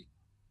zombie,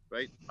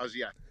 right? As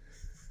yet,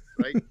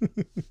 right?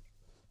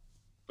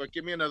 But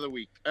give me another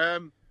week.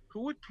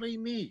 Who would play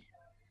me?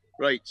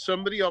 Right,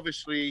 somebody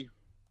obviously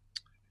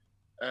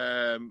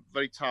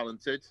very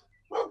talented.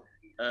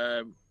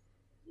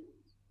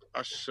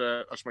 That's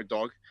my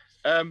dog.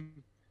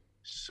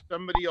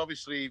 Somebody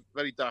obviously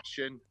very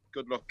dashing,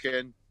 good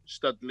looking,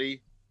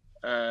 studly.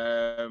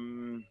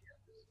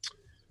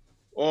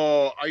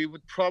 Or I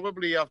would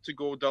probably have to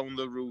go down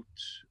the route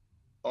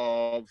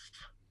of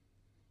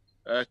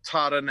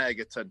Taron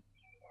Egerton.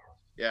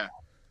 Yeah.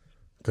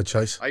 Good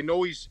choice. I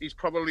know he's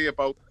probably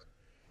about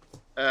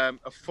a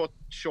foot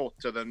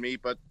shorter than me,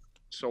 but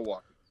so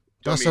what?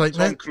 That's right,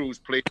 Tom mate. Cruise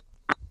played. Do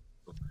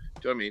you know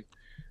what I mean?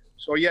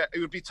 So yeah, it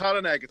would be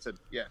Taron Egerton.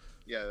 Yeah,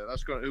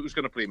 who's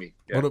gonna play me?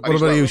 Yeah. What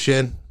about you,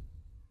 Shane?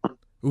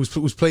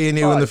 Who's playing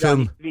you in the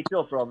film?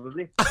 DeVito,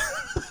 probably.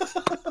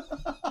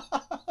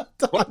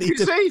 What did you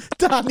say?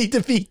 Danny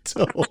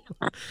DeVito.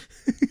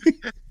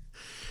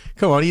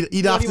 Come on, he'd have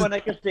The only to. one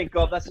I can think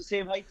of that's the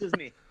same height as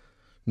me.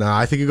 Nah,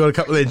 I think you got a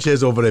couple of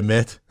inches over him,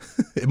 mate.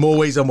 In more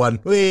ways than one.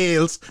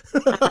 Wales.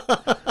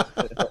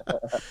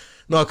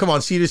 No, come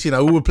on, seriously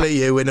now, who would play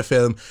you in a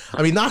film?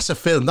 I mean, that's a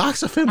film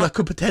that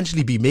could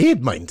potentially be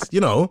made, mind.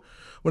 You know,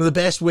 one of the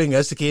best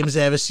wingers the game's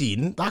ever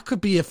seen. That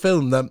could be a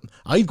film that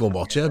I'd go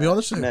watch it, I'll be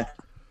honest with you.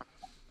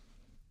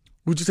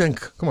 What do you think?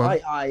 Come on.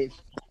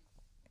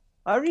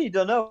 I really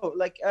don't know.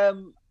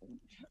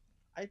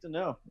 I don't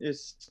know.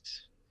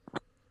 It's,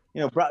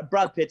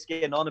 Brad Pitt's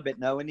getting on a bit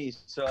now, and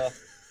so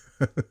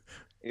I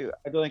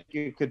don't think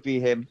it could be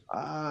him.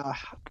 I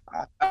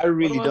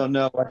really don't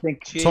know. I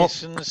think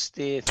Jason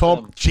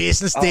Statham.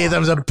 Jason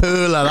Statham's a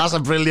pearler. That's a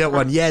brilliant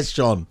one. Yes,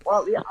 Sean.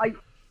 Well, yeah,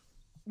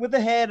 with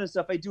the hair and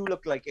stuff, I do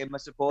look like him, I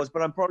suppose,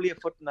 but I'm probably a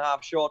foot and a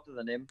half shorter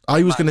than him.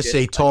 I was going to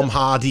say Tom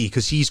Hardy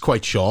because he's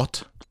quite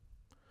short.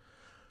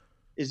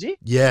 Is he?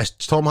 Yes,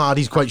 Tom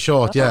Hardy's quite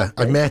short. Yeah,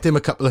 okay. I've met him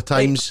a couple of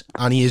times,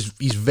 and he's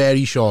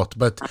very short.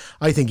 But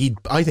I think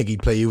he'd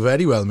play you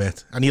very well,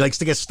 mate. And he likes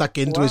to get stuck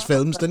into his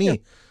films, doesn't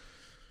he?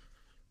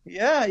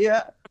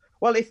 Yeah.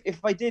 Well,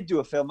 if I did do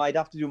a film, I'd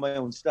have to do my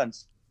own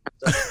stunts.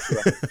 I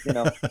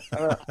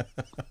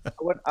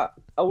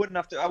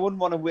I wouldn't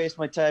want to waste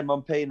my time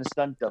on paying a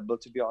stunt double,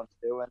 to be honest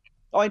with you.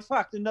 Oh, in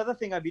fact, another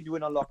thing I've been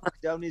doing on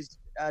lockdown is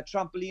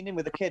trampolining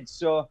with the kids.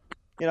 So,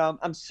 you know,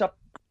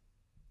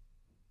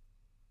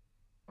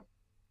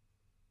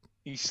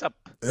 He's sup.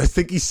 I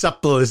think he's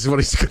supple is what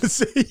he's going to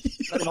say.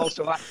 I can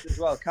also act as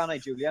well, can I,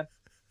 Julian?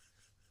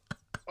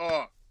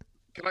 Oh,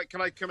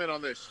 can I come in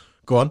on this?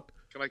 Go on.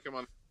 Can I come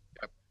on?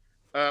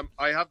 Yeah.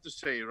 I have to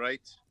say,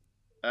 right?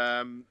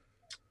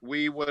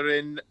 We were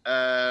in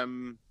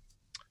Cusco,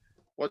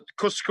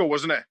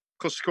 wasn't it?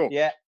 Cusco.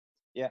 Yeah.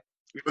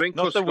 We were in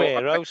Not Cusco. the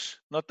warehouse,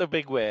 not the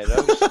big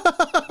warehouse.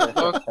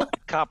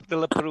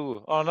 Capital of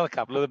Peru. Oh, not the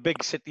capital, the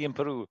big city in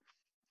Peru.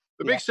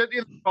 The big city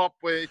at the top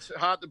where it's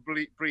hard to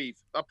breathe.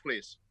 That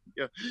place.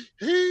 Yeah.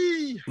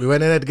 Hey. We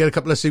went in there to get a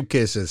couple of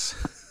suitcases.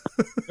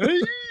 Hey.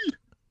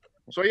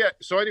 So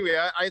anyway,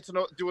 I had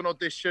to do an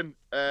audition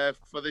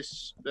for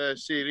this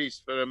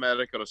series for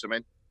America or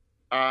something,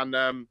 and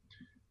it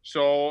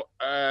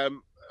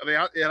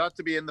had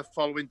to be in the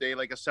following day,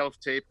 like a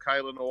self-tape.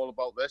 Kyle and all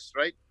about this,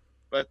 right?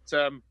 But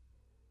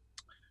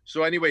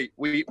so anyway,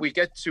 we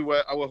get to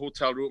our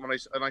hotel room, and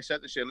I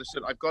said to Shane,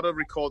 listen, I've got to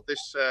record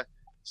this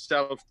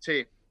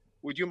self-tape.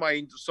 Would you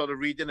mind sort of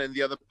reading in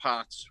the other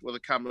parts where the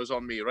camera's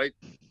on me, right?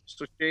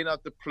 So Shane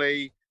had to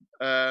play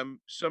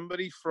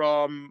somebody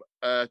from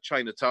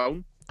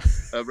Chinatown,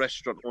 a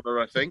restaurant owner,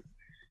 I think.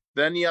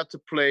 Then he had to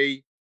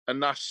play a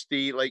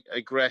nasty, like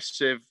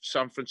aggressive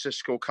San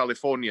Francisco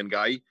Californian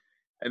guy.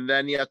 And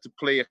then he had to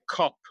play a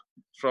cop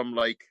from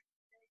like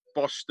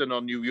Boston or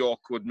New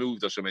York who had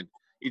moved or something.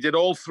 He did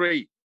all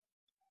three.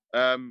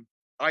 I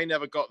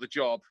never got the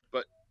job,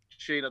 but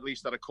Shane at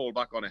least had a call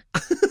back on it.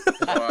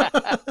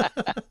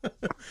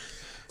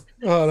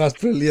 Oh, that's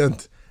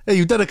brilliant. Hey,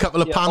 you've done a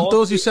couple of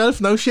pantos yourself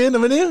now, Shane,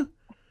 haven't you?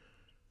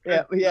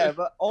 Yeah,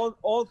 but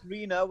all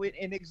three now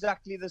in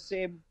exactly the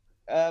same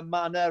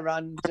manner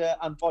and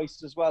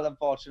voice as well,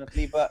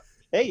 unfortunately. But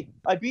hey,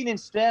 I've been in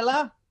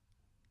Stella.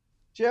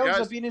 Jules, yes.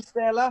 I've been in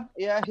Stella.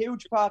 Yeah,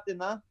 huge part in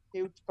that.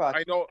 Huge part.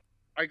 I know.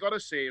 I gotta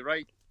say,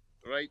 right,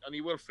 and he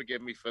will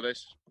forgive me for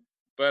this,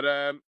 but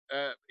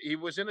he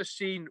was in a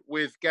scene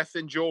with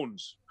Gethin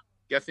Jones.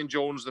 Gethin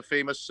Jones, the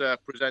famous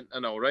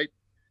presenter now, right?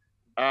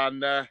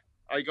 And I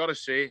gotta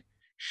say,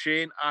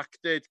 Shane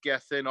acted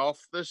Gethin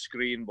off the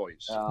screen,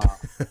 boys. Oh.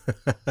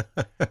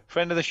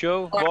 Friend of the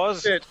show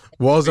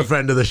was a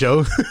friend of the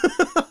show.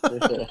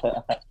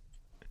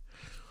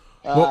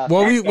 What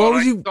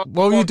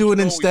were you doing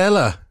in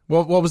Stella?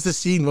 What was the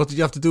scene? What did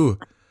you have to do?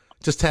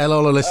 Just tell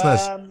all the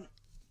listeners.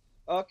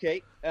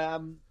 Okay. A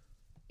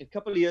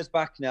couple of years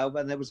back now,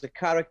 when there was a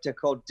character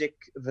called Dick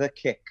the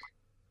Kick,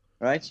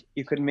 right?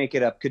 You couldn't make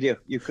it up, could you?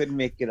 You couldn't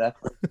make it up.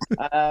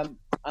 And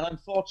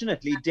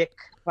unfortunately, Dick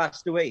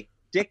passed away.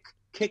 Dick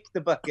kicked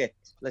the bucket,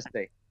 let's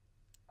say.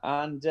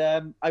 And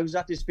I was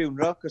at his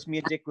funeral because me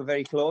and Dick were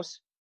very close.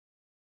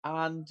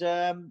 And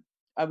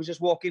I was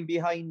just walking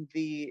behind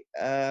the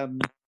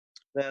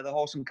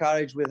horse and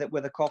carriage where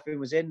the coffin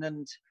was in,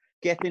 and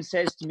Gethin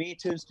turns to me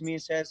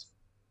and says,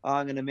 oh,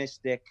 I'm going to miss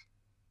Dick.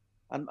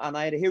 And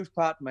I had a huge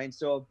part in mine,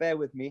 so bear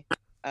with me.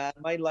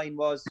 My line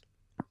was,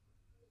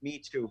 me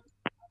too.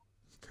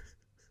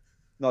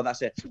 No,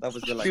 that's it. That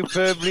was the line.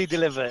 Superbly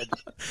delivered.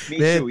 Me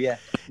too, yeah.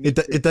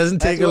 It doesn't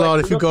take a lot.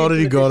 If you got it,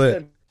 you got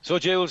it. So,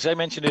 Jules, I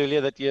mentioned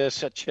earlier that you're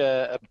such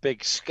a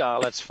big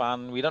Scarlets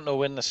fan. We don't know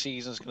when the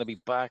season's going to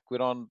be back.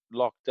 We're on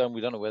lockdown.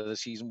 We don't know whether the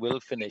season will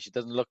finish. It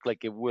doesn't look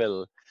like it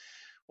will.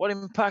 What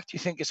impact do you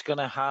think it's going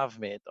to have,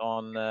 mate,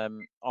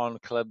 on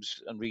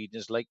clubs and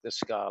regions like the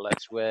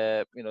Scarlets,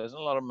 where there's a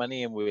lot of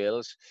money in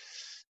Wales?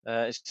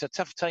 It's a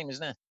tough time,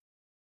 isn't it?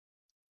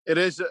 It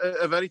is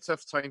a very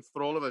tough time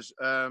for all of us.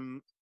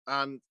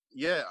 And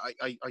yeah,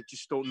 I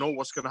just don't know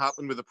what's going to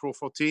happen with the Pro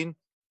 14.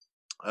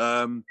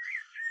 The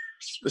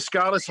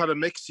Scarlets had a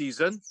mixed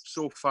season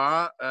so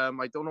far.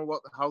 I don't know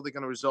how they're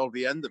going to resolve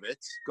the end of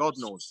it. God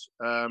knows.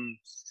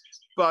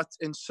 But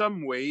in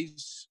some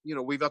ways,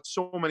 we've had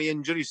so many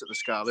injuries at the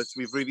Scarlets.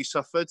 We've really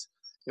suffered.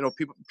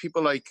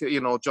 People like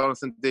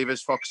Jonathan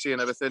Davis, Foxy,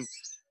 and everything.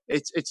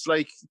 It's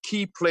like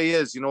key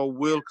players,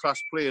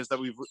 world-class players that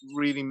we've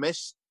really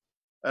missed.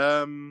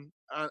 And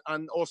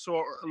also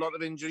a lot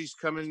of injuries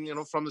coming,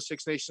 from the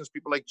Six Nations,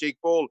 people like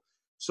Jake Ball.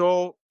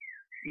 So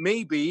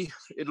maybe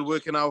it'll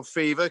work in our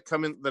favour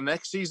coming the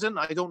next season.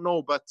 I don't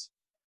know, but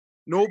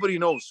nobody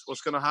knows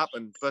what's going to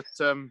happen. But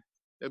it'll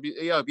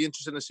be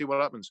interesting to see what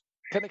happens.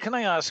 Can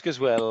I ask as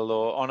well,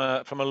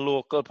 though, from a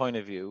local point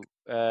of view,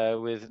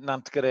 with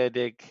Nant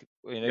Garedig,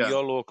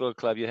 your local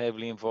club you're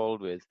heavily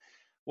involved with,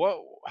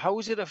 how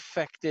has it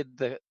affected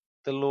the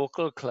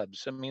local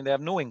clubs? I mean, they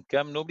have no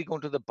income, nobody going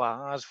to the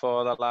bars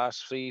for the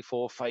last 3,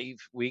 4, 5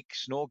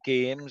 weeks, no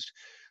games.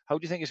 How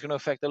do you think it's going to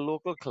affect the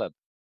local club?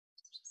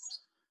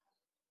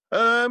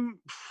 I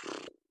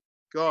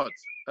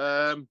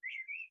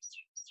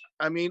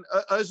mean,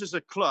 us as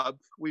a club,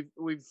 we've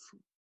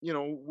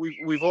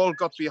all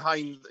got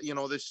behind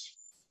this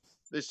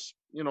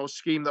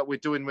scheme that we're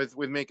doing with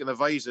making the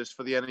visors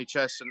for the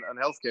NHS and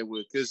healthcare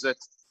workers.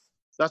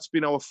 That's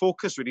been our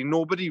focus really.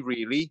 Nobody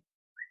really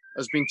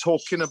has been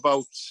talking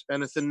about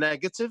anything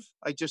negative.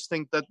 I just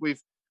think that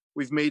we've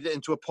made it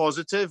into a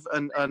positive,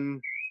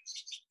 and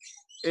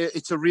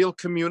it's a real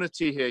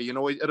community here, you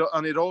know,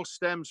 and it all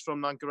stems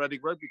from Nancaredig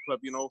Rugby Club.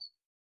 You know,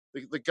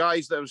 the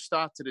guys that have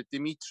started it,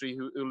 Dimitri,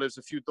 who lives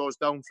a few doors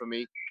down from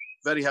me,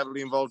 very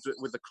heavily involved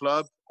with the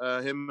club.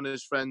 Him and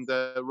his friend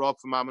Rob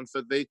from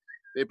Ammanford, they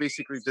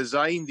basically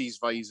designed these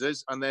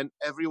visors, and then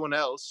everyone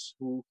else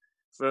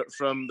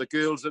from the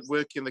girls that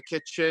work in the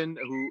kitchen,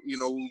 who, you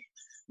know,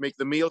 make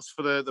the meals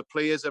for the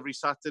players every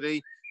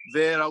Saturday,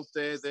 they're out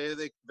there,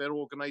 they're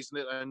organising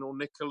it. I know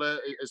Nicola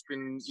has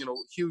been, you know,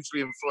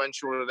 hugely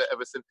influential at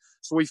everything.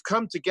 So we've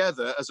come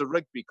together as a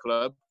rugby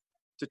club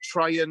to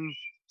try and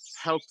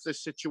help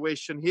this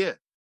situation here,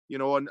 you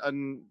know,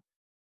 and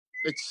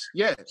it's,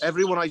 yeah,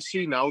 everyone I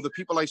see now, the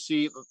people I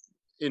see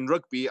in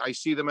rugby, I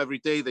see them every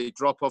day. They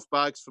drop off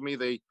bags for me.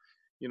 They,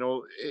 you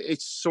know,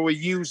 it's, so we're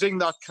using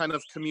that kind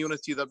of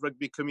community, that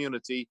rugby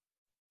community,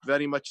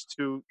 very much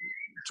to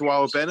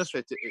our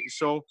benefit.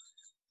 So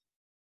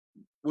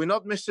we're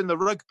not missing the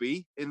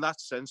rugby in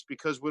that sense,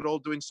 because we're all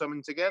doing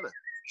something together.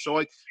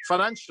 So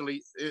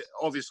financially,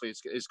 obviously,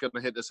 it's going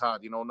to hit us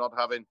hard, you know, not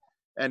having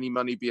any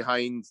money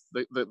behind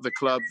the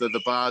club,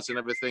 the bars and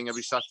everything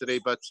every Saturday.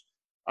 But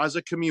as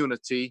a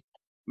community,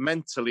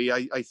 mentally,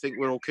 I think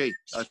we're okay.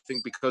 I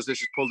think because this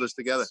has pulled us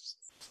together.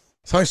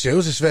 Thanks,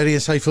 Jules. It's very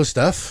insightful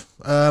stuff.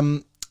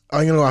 I'm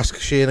going to ask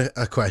Shane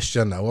a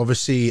question now.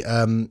 Obviously,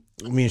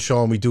 me and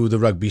Sean, we do the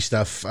rugby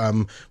stuff.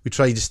 We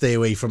try to stay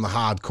away from the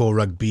hardcore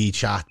rugby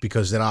chat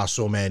because there are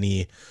so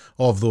many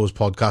of those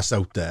podcasts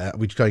out there.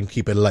 We try and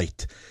keep it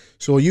light.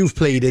 So you've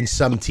played in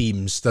some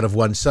teams that have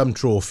won some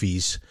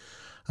trophies.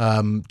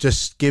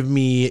 Just give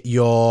me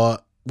your,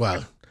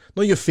 well,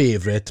 not your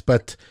favourite,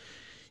 but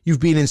you've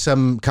been in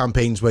some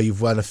campaigns where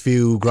you've won a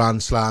few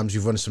Grand Slams,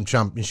 you've won some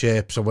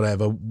championships or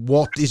whatever.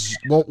 What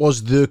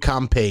was the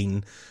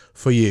campaign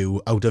for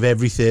you out of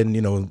everything,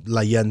 you know,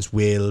 Lions,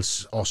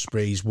 Wales,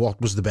 Ospreys? What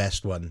was the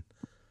best one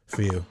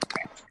for you?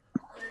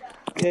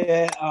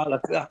 Yeah,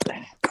 look, that's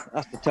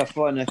a tough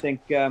one. I think,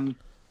 you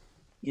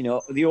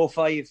know, the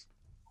 05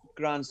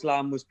 Grand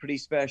Slam was pretty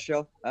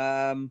special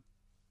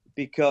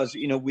because,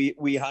 you know,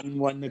 we hadn't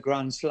won the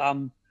Grand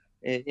Slam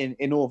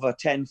in over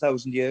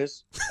 10,000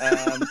 years.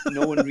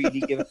 No one really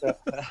gave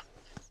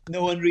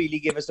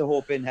us a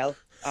hope in hell,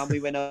 and we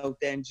went out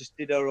there and just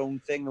did our own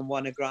thing and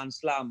won a Grand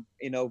Slam,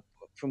 you know,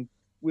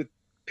 with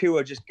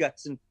pure just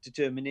guts and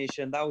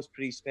determination. That was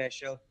pretty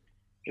special.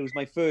 It was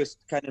my first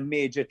kind of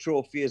major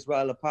trophy as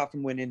well, apart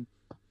from winning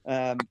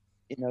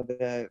you know,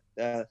 the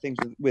things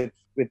with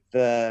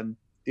the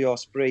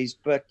Ospreys.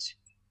 But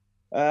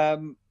I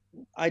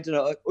don't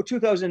know,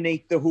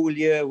 2008, the whole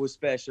year was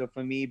special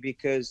for me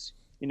because,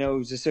 you know, it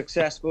was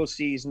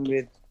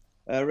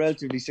a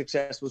relatively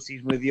successful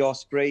season with the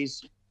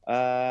Ospreys.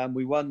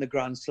 We won the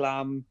Grand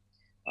Slam.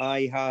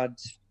 I'd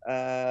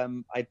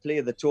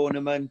played the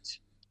tournament.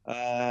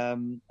 I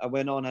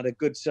went on, had a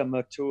good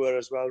summer tour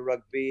as well,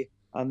 rugby,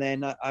 and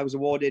then I was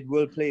awarded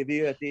World Player of the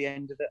Year at the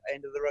end of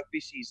the rugby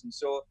season.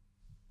 So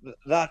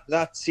that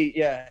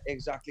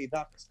exactly.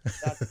 That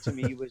to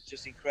me was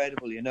just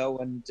incredible, you know.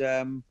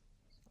 And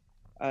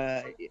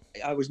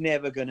I was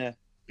never gonna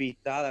beat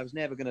that. I was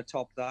never gonna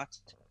top that.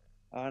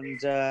 And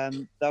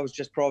that was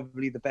just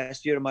probably the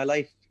best year of my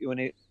life when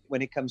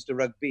it comes to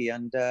rugby.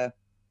 And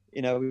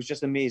you know, it was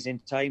just an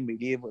amazing time,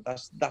 really.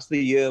 That's the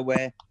year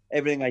where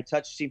everything I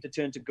touched seemed to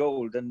turn to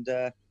gold, and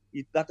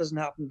that doesn't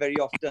happen very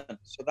often.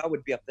 So that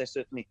would be up there,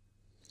 certainly.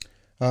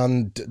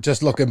 And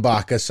just looking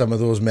back at some of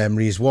those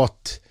memories,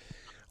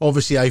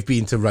 obviously I've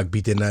been to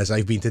rugby dinners,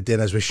 I've been to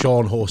dinners with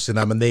Sean hosting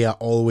them, and they are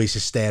always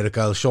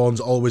hysterical. Sean's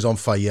always on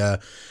fire.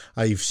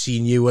 I've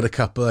seen you at a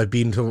couple, I've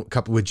been to a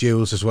couple with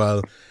Jules as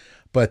well.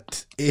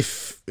 But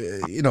if,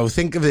 you know,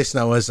 think of this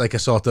now as like a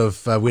sort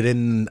of, we're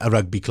in a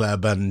rugby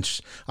club, and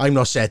I'm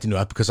not setting you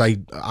up because I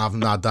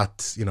haven't had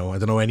that, you know, I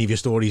don't know any of your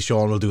stories,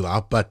 Sean will do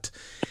that. But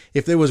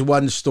if there was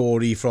one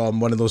story from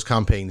one of those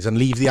campaigns, and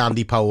leave the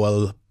Andy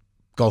Powell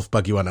golf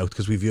buggy one out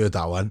because we've heard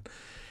that one,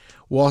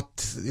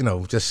 what, you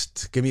know,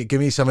 just give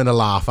me something to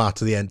laugh at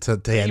to the end, to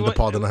end the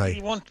pod on a high.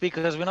 He won't,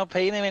 because we're not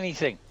paying him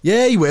anything.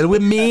 Yeah, he will. We're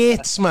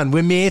mates, man.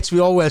 We're mates. We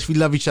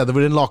love each other.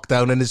 We're in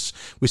lockdown, and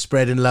we're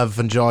spreading love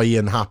and joy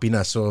and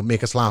happiness. So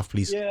make us laugh,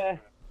 please. Yeah.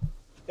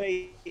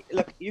 Hey,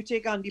 look, you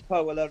take Andy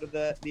Powell out of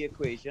the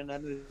equation,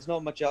 and there's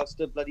not much else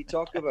to bloody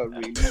talk about,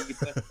 really.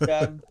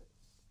 But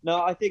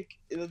no, I think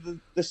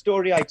the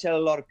story I tell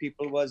a lot of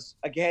people was,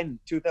 again,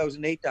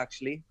 2008,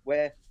 actually,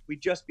 where we'd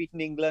just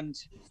beaten England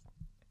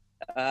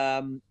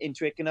in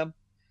Twickenham.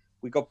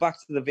 We got back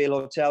to the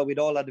Vale Hotel. We'd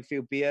all had a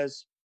few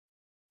beers,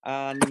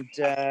 and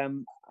I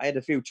had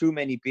a few too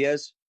many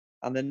beers.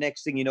 And the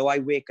next thing you know, I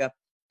wake up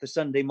the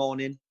Sunday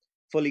morning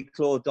fully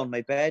clothed on my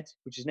bed,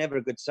 which is never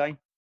a good sign.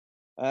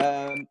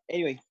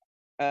 Anyway,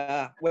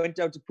 went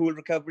down to pool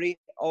recovery.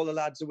 All the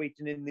lads are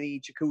waiting in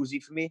the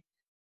jacuzzi for me,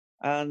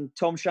 and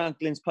Tom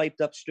Shanklin's piped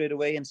up straight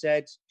away and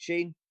said,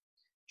 "Shane, do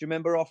you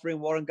remember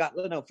offering Warren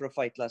Gatland out for a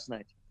fight last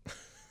night?"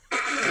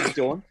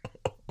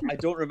 I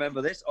don't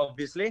remember this,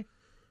 obviously.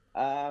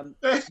 But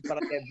I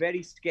get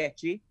very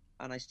sketchy,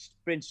 and I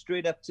sprint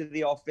straight up to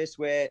the office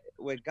where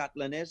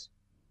Gatlin is.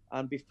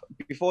 And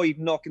before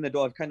even knocking the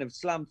door, I've kind of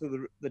slammed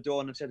through the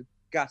door and I've said,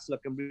 Gats, look,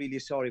 I'm really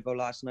sorry about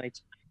last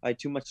night. I had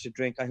too much to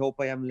drink. I hope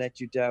I haven't let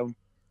you down.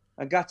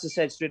 And Gats has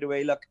said straight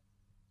away, look,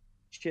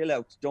 chill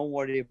out. Don't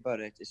worry about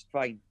it. It's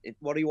fine.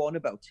 What are you on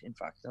about, in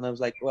fact? And I was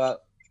like,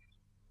 well,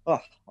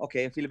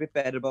 okay. I feel a bit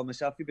better about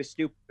myself. I feel a bit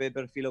stupid,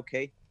 but I feel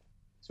okay.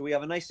 So we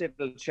have a nice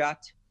little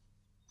chat.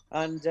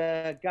 And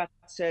Gats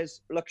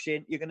says, look,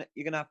 Shane, you're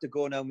gonna have to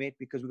go now, mate,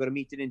 because we've got a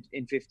meeting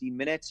in 15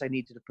 minutes. I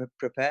need to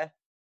prepare.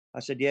 I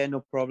said, yeah,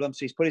 no problem. So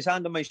he's put his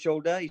hand on my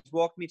shoulder. He's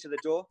walked me to the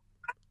door.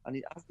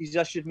 And he's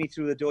ushered me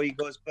through the door. He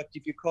goes, but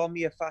if you call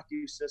me a fat,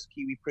 useless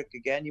Kiwi prick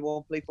again, you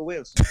won't play for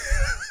Wales.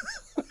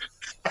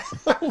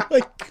 Oh,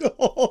 my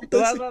God.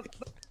 So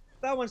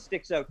that one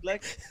sticks out.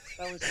 Like,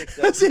 that one sticks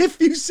out. As if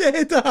you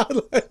said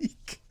that,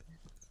 like...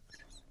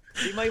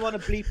 You might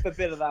want to bleep a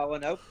bit of that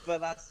one out,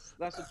 but that's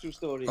a true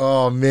story.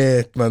 Oh,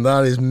 mate, man,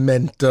 that is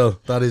mental.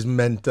 That is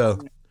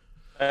mental.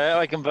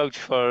 I can vouch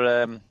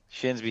for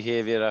Shane's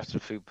behaviour after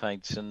a few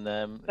pints, and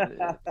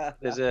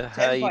there's a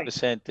high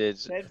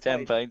percentage.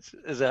 10 pints.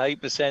 There's a high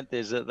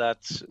percentage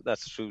that's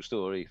a true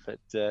story.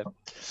 But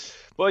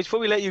boys,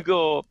 before we let you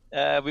go,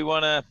 we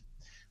want to.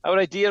 Our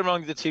idea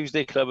around the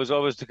Tuesday Club was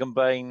always to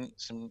combine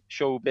some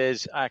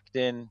showbiz,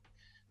 acting,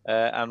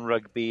 and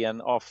rugby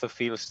and off the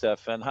field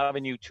stuff, and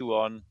having you two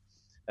on.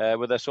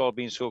 With us all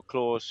being so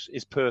close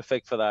is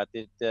perfect for that.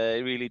 It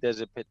really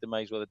does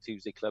epitomise what the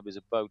Tuesday Club is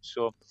about.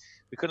 So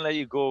we couldn't let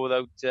you go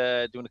without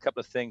doing a couple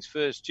of things.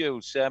 First,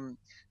 Jules,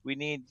 we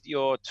need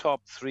your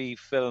top 3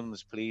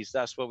 films, please.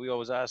 That's what we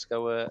always ask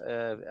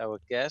our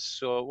guests.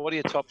 So what are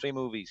your top 3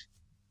 movies?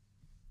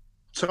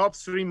 Top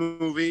 3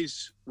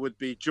 movies would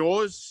be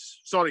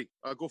Jaws. Sorry,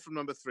 I'll go from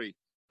number 3.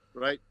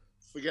 Right?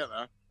 Forget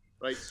that.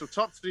 Right, so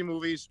top 3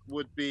 movies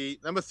would be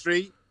number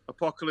 3,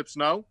 Apocalypse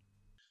Now.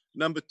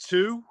 Number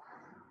 2,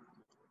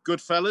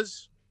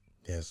 Goodfellas.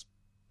 Yes.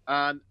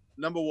 And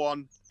number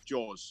 1,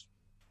 Jaws.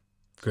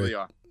 Great. There you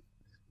are.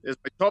 There's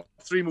my top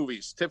 3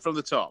 movies. Tip from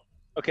the top.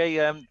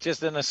 Okay,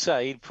 just an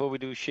aside before we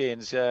do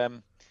Shane's.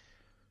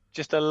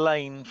 Just a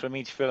line from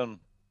each film,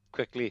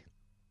 quickly.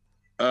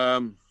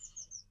 Oh,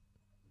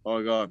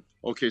 my God.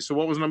 Okay, so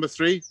what was number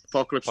 3?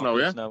 Apocalypse Now,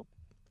 yeah? Now.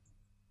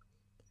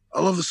 I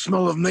love the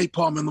smell of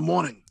napalm in the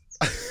morning.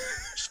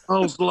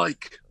 Smells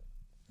like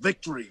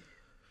victory.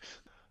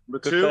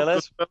 Number 2,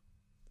 Goodfellas.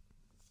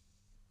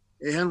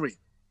 Hey, Henry,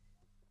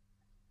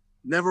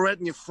 never read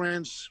your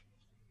friends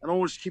and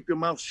always keep your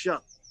mouth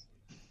shut.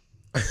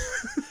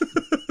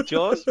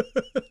 Jaws?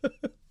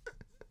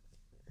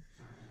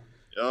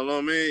 Y'all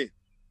know me.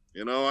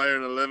 You know I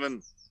earn a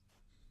living.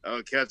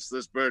 I'll catch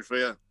this bird for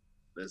you.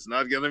 It's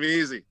not going to be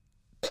easy.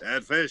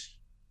 Bad fish.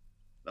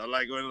 Not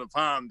like going to the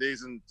pond,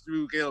 dazing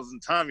through gills and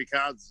Tommy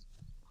cards.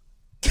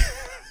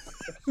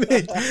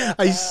 Mate,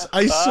 I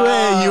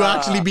swear you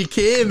actually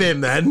became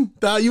him then.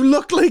 That you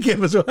look like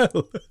him as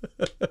well.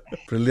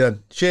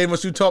 Brilliant. Shane,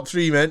 what's your top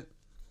 3, man?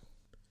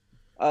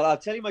 I'll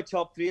tell you my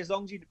top 3 as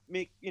long as you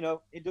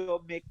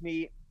don't make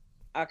me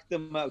act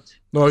them out.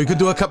 No, you could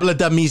do a couple of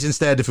dummies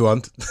instead if you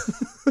want.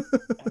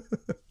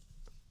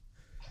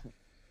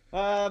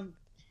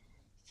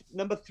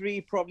 Number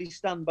 3, probably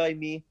Stand By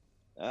Me.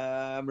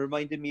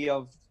 Reminded me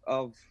of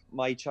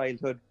my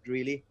childhood,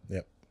 really.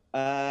 Yep.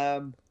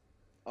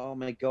 Oh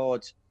my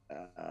God.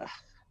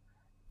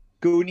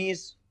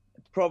 Goonies,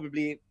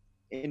 probably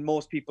in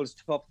most people's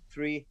top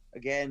 3.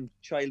 Again,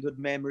 childhood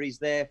memories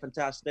there,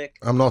 fantastic.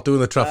 I'm not doing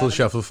the truffle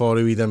shuffle for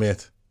you either,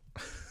 mate.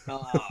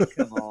 Oh,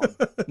 come on.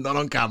 Not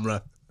on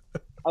camera.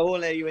 I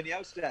won't let you in the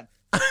house then.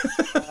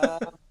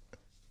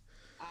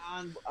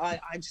 And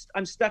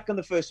I'm stuck on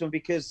the first one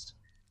because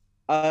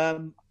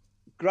Grand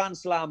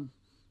Slam,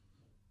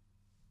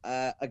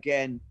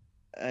 again,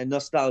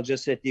 nostalgia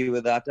hit you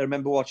with that. I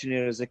remember watching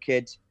it as a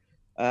kid.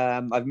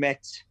 I've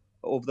met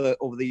over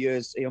the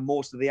years,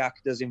 most of the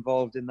actors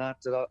involved in that.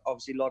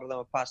 Obviously, a lot of them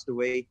have passed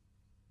away,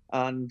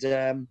 and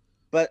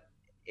but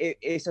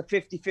it's a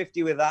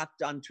 50-50 with that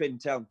and Twin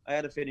Town. I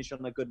had to finish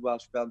on a good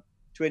Welsh film.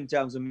 Twin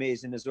Town's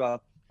amazing as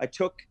well. I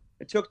took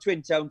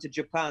Twin Town to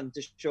Japan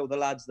to show the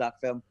lads that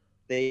film.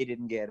 They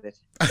didn't get it.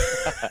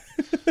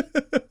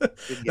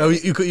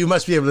 You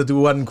must be able to do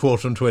one quote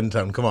from Twin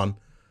Town. Come on.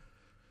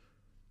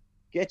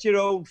 Get your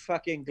own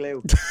fucking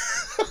glue.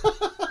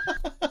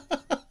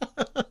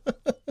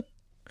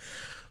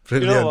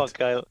 Brilliant. You know what,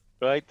 Kyle?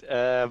 Right?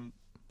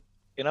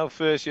 In our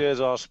first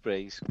year's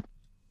Ospreys,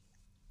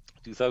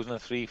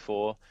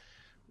 2003-04,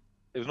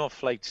 there was no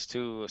flights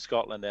to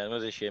Scotland then. It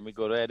was a shame. We'd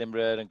go to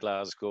Edinburgh and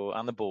Glasgow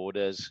and the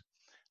borders,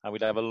 and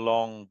we'd have a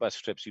long bus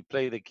trips. You'd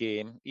play the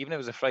game. Even if it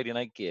was a Friday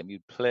night game,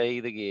 you'd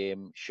play the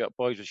game.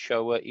 Boys would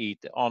shower,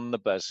 eat on the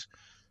bus,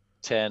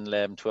 10,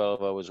 11,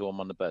 12 hours home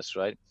on the bus,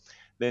 right?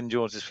 Lynn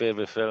Jones's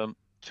favourite film,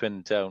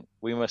 Twin Town.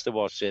 We must have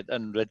watched it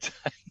 100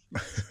 times.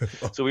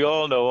 So we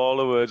all know all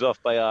the words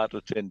off by heart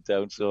of Twin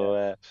Town.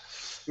 So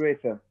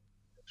Great film.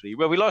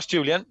 Well, we lost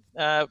Julian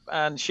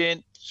and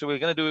Shane, so we're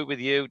going to do it with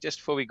you. Just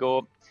before we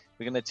go,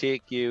 we're going to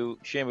take you,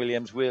 Shane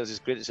Williams, Wales'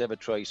 greatest ever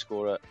try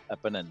scorer,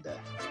 up and under.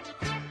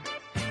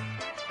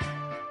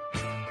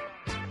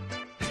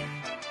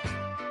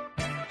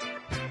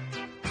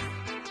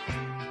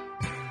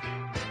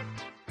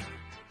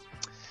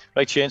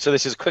 Right, Shane, so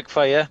this is quick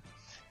fire.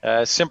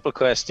 Simple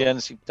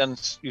questions. You've done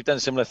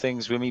similar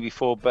things with me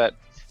before, but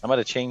I might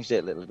have changed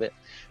it a little bit.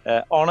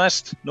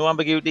 Honest, no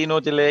ambiguity, no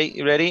delay.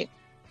 You ready?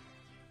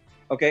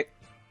 Okay.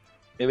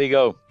 Here we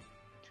go.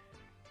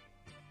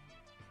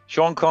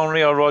 Sean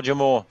Connery or Roger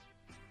Moore?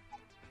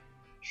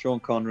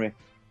 Sean Connery.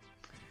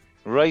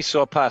 Rice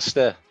or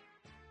pasta?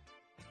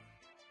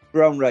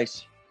 Brown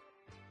rice.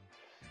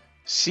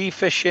 Sea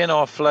fishing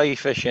or fly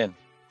fishing?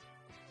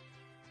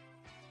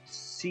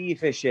 Sea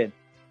fishing.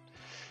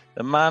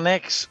 The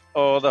Mannix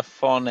or the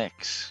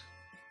Phonics?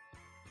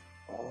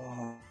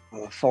 Oh,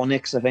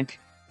 phonics, I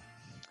think.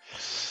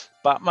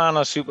 Batman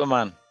or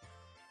Superman?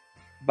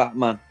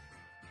 Batman.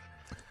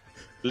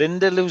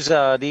 Linda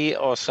Luzardi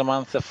or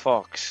Samantha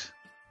Fox?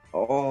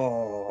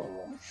 Oh,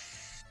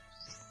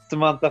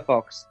 Samantha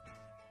Fox.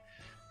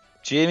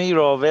 Jamie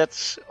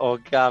Roberts or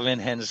Gavin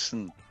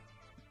Henson?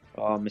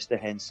 Oh, Mr.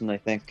 Henson, I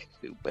think.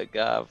 Super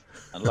Gav.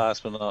 And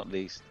last but not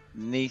least,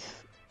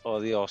 Neath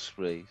or the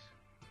Ospreys?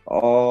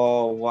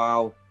 Oh,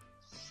 wow.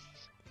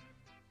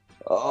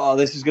 Oh,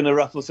 this is going to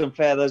ruffle some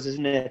feathers,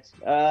 isn't it?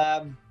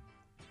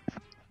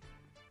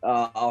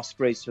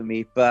 Ospreys for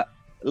me, but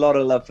a lot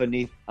of love for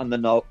Neath and the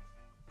no.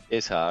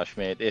 It's harsh,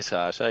 mate. It's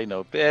harsh. I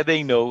know.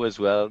 They know as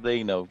well.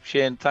 They know.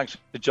 Shane, thanks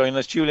for joining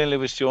us. Julian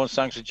Lewis-Jones,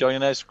 thanks for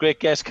joining us. Great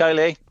guest,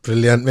 Kylie.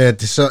 Brilliant,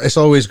 mate. It's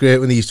always great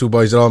when these two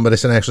boys are on, but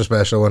it's an extra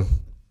special one.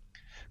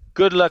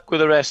 Good luck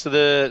with the rest of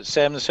the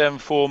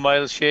 774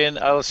 miles, Shane.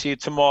 I'll see you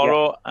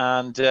tomorrow,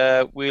 and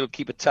we'll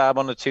keep a tab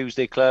on the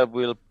Tuesday Club.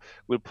 We'll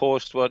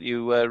post what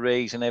you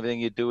raise and everything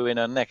you're doing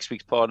on next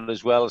week's pod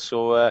as well.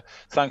 So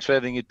thanks for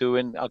everything you're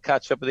doing. I'll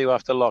catch up with you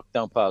after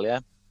lockdown, pal,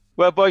 yeah?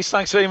 Well, boys,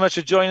 thanks very much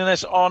for joining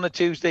us on the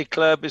Tuesday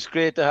Club. It's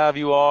great to have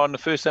you on. The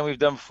first time we've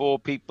done 4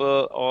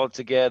 people all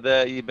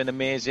together. You've been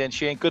amazing.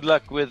 Shane, good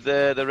luck with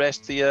the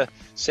rest of your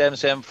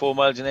 774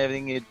 miles and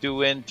everything you're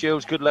doing.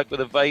 Jules, good luck with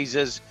the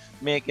visors.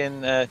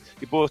 You're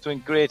both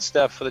doing great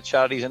stuff for the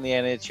charities and the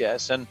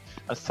NHS. And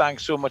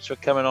thanks so much for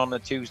coming on the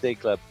Tuesday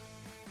Club.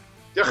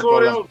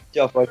 Cheers,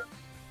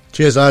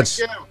 Cheers,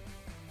 lads.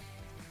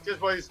 Cheers,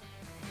 boys.